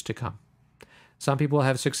excuse to come. Some people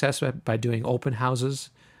have success by doing open houses,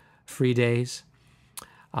 free days.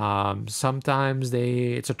 Sometimes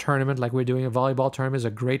it's a tournament, like we're doing a volleyball tournament, is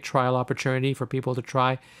a great trial opportunity for people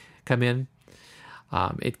to come in.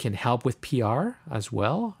 It can help with PR as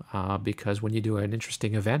well, because when you do an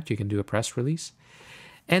interesting event, you can do a press release.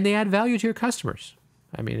 And they add value to your customers.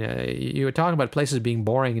 I mean, you were talking about places being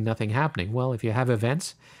boring and nothing happening. Well, if you have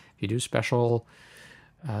events, if you do special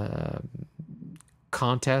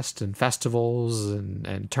contests and festivals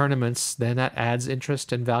and tournaments, then that adds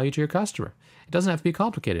interest and value to your customer. It doesn't have to be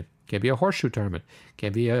complicated. It can be a horseshoe tournament. It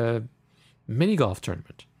can be a mini golf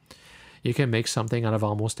tournament. You can make something out of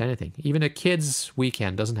almost anything. Even a kid's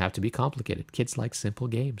weekend doesn't have to be complicated. Kids like simple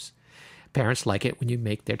games. Parents like it when you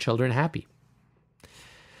make their children happy.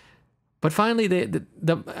 But finally,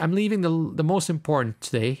 I'm leaving the most important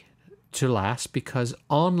today to last, because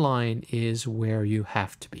online is where you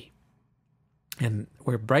have to be. And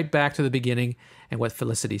we're right back to the beginning and what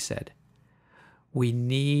Felicity said. You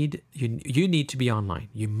need to be online.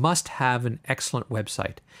 You must have an excellent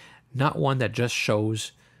website, not one that just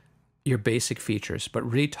shows your basic features,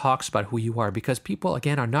 but really talks about who you are, because people,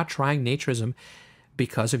 again, are not trying naturism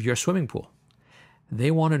because of your swimming pool. They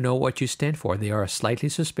want to know what you stand for. They are slightly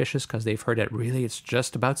suspicious because they've heard that really it's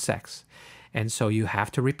just about sex. And so you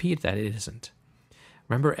have to repeat that it isn't.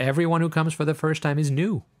 Remember, everyone who comes for the first time is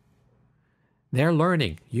new. They're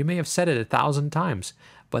learning. You may have said it 1,000 times,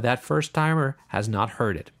 but that first timer has not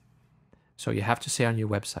heard it. So you have to say on your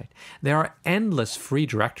website. There are endless free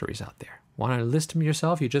directories out there. Want to list them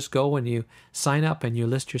yourself? You just go and you sign up and you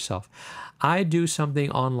list yourself. I do something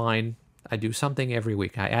online. I do something every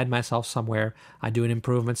week. I add myself somewhere. I do an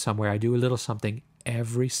improvement somewhere. I do a little something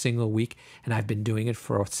every single week, and I've been doing it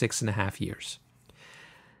for 6.5 years.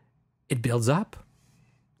 It builds up.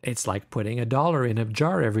 It's like putting $1 in a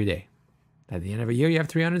jar every day. At the end of a year, you have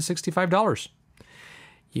 $365.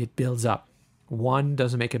 It builds up. One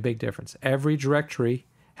doesn't make a big difference. Every directory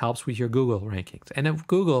helps with your Google rankings. And if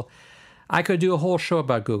Google, I could do a whole show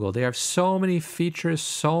about Google. They have so many features,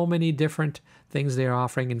 so many different things they're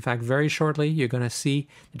offering. In fact, very shortly, you're going to see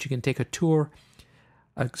that you can take a tour,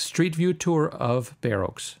 a Street View tour of Bear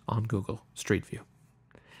Oaks on Google Street View.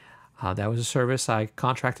 That was a service I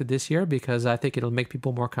contracted this year because I think it'll make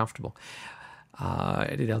people more comfortable.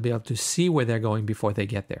 They'll be able to see where they're going before they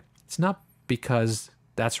get there. It's not because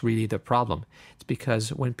that's really the problem. It's because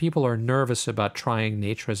when people are nervous about trying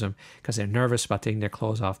naturism, because they're nervous about taking their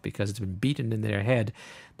clothes off because it's been beaten in their head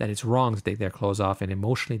that it's wrong to take their clothes off, and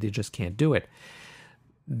emotionally they just can't do it.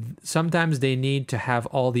 Sometimes they need to have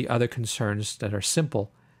all the other concerns that are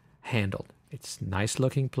simple handled. It's a nice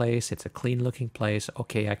looking place. It's a clean looking place.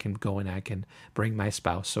 Okay, I can go and I can bring my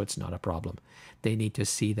spouse, so it's not a problem. They need to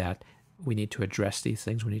see that. We need to address these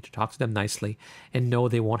things. We need to talk to them nicely and know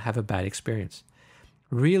they won't have a bad experience.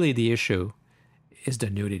 Really, the issue is the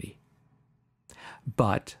nudity.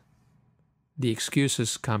 But the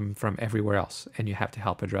excuses come from everywhere else, and you have to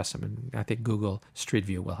help address them. And I think Google Street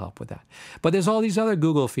View will help with that. But there's all these other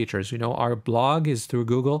Google features. You know, our blog is through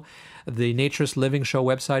Google. The Naturist Living Show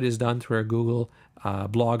website is done through a Google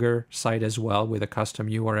blogger site as well with a custom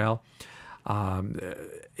URL.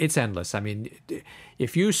 It's endless. I mean,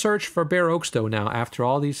 if you search for Bear Oaks, though, now, after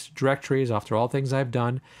all these directories, after all things I've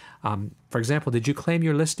done, for example, did you claim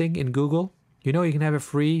your listing in Google? You know, you can have a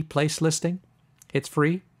free place listing. It's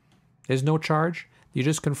free. There's no charge. You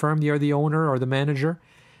just confirm you're the owner or the manager.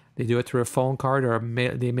 They do it through a phone card, or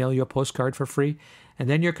they mail you a postcard for free. And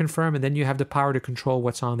then you're confirmed, and then you have the power to control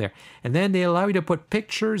what's on there. And then they allow you to put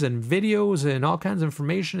pictures and videos and all kinds of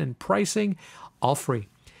information and pricing, all free.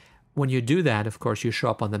 When you do that, of course, you show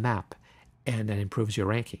up on the map, and that improves your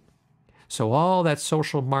ranking. So all that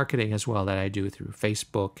social marketing as well that I do through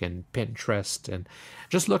Facebook and Pinterest, and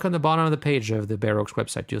just look on the bottom of the page of the Bear Oaks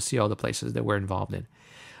website. You'll see all the places that we're involved in.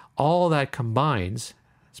 All that combines,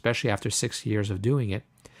 especially after 6 years of doing it,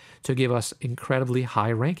 to give us incredibly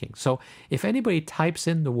high rankings. So if anybody types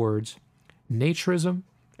in the words naturism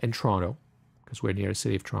in Toronto, because we're near the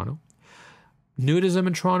city of Toronto, Nudism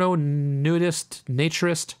in Toronto, Nudist,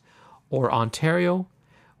 Naturist, or Ontario,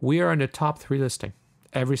 we are in the top 3 listing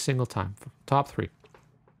every single time. Top 3.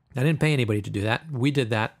 I didn't pay anybody to do that. We did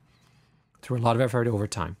that through a lot of effort over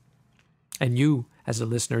time. And you, as the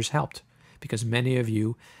listeners, helped because many of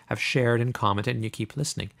you have shared and commented and you keep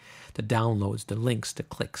listening. The downloads, the links, the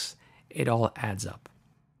clicks, it all adds up.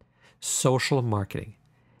 Social marketing.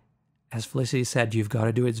 As Felicity said, you've got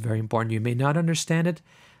to do it. It's very important. You may not understand it.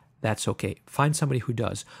 That's okay. Find somebody who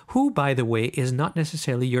does. Who, by the way, is not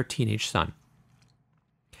necessarily your teenage son.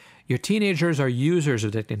 Your teenagers are users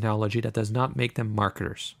of the technology. That does not make them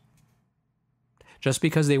marketers. Just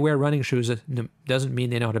because they wear running shoes doesn't mean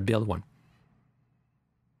they know how to build one.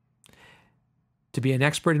 To be an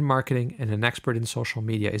expert in marketing and an expert in social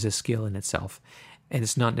media is a skill in itself, and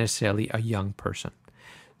it's not necessarily a young person.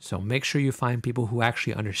 So make sure you find people who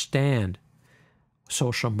actually understand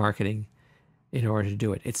social marketing in order to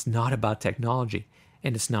do it. It's not about technology,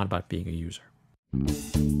 and it's not about being a user.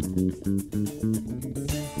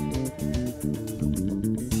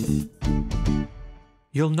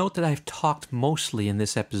 You'll note that I've talked mostly in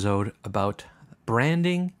this episode about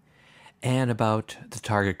branding and about the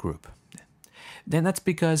target group. Then that's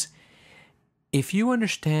because if you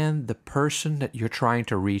understand the person that you're trying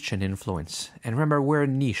to reach and influence, and remember, we're a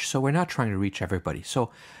niche, so we're not trying to reach everybody. So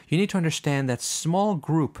you need to understand that small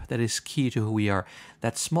group that is key to who we are,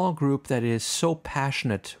 that small group that is so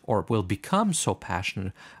passionate or will become so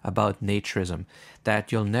passionate about naturism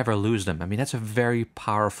that you'll never lose them. I mean, that's a very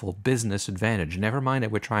powerful business advantage. Never mind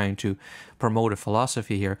that we're trying to promote a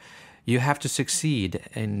philosophy here. You have to succeed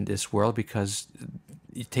in this world because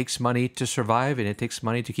it takes money to survive and it takes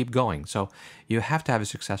money to keep going. So you have to have a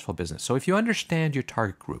successful business. So if you understand your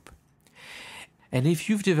target group, and if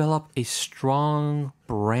you've developed a strong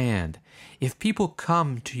brand, if people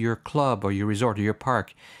come to your club or your resort or your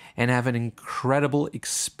park and have an incredible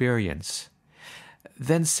experience,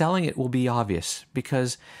 then selling it will be obvious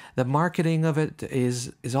because the marketing of it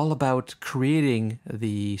is all about creating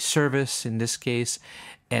the service in this case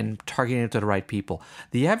and targeting it to the right people.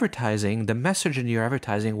 The advertising, the message in your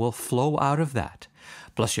advertising will flow out of that.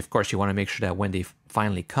 Plus, of course, you want to make sure that when they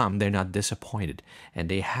finally come, they're not disappointed and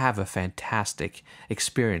they have a fantastic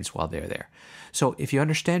experience while they're there. So if you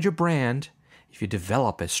understand your brand, if you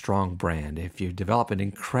develop a strong brand, if you develop an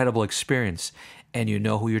incredible experience and you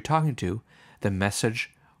know who you're talking to, the message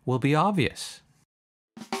will be obvious.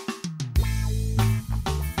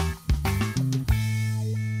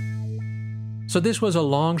 So this was a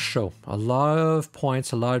long show, a lot of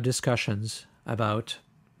points, a lot of discussions about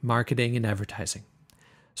marketing and advertising.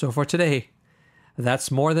 So for today,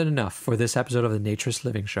 that's more than enough for this episode of the Naturist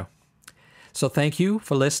Living Show. So thank you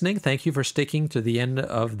for listening. Thank you for sticking to the end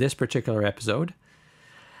of this particular episode.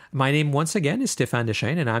 My name once again is Stéphane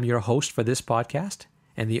Deschênes, and I'm your host for this podcast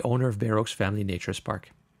and the owner of Bear Oaks Family Naturist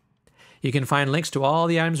Park. You can find links to all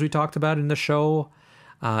the items we talked about in the show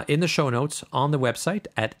notes on the website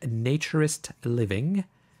at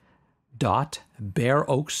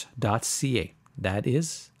naturistliving.bearoaks.ca. That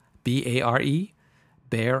is B-A-R-E,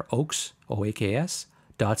 Bear Oaks,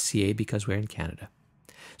 O-A-K-S.ca, because we're in Canada.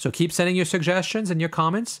 So keep sending your suggestions and your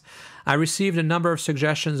comments. I received a number of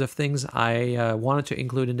suggestions of things I wanted to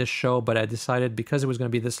include in this show, but I decided because it was going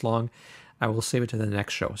to be this long, I will save it to the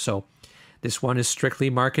next show. So this one is strictly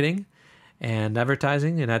marketing and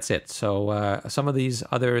advertising, and that's it. So some of these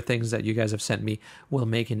other things that you guys have sent me will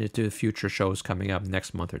make it into future shows coming up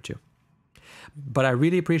next month or two. But I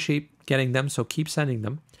really appreciate getting them, so keep sending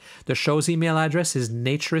them. The show's email address is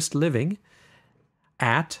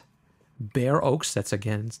naturistliving@Bear Oaks.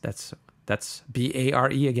 That's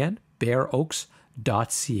B-A-R-E again,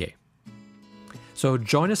 bearoaks.ca. So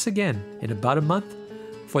join us again in about a month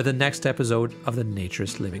for the next episode of the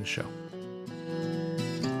Naturist Living Show.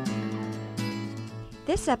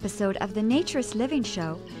 This episode of the Naturist Living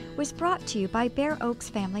Show was brought to you by Bear Oaks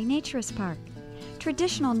Family Naturist Park.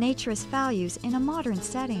 Traditional naturist values in a modern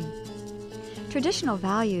setting. Traditional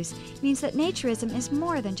values means that naturism is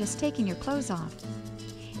more than just taking your clothes off.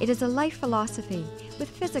 It is a life philosophy with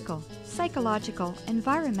physical, psychological,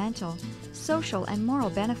 environmental, social, and moral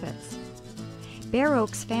benefits. Bear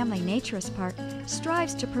Oaks Family Naturist Park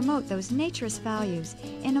strives to promote those naturist values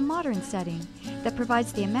in a modern setting that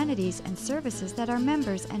provides the amenities and services that our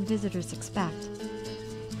members and visitors expect.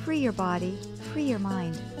 Free your body, free your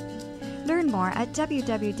mind. Learn more at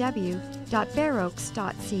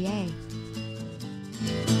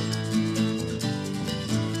www.bearoaks.ca.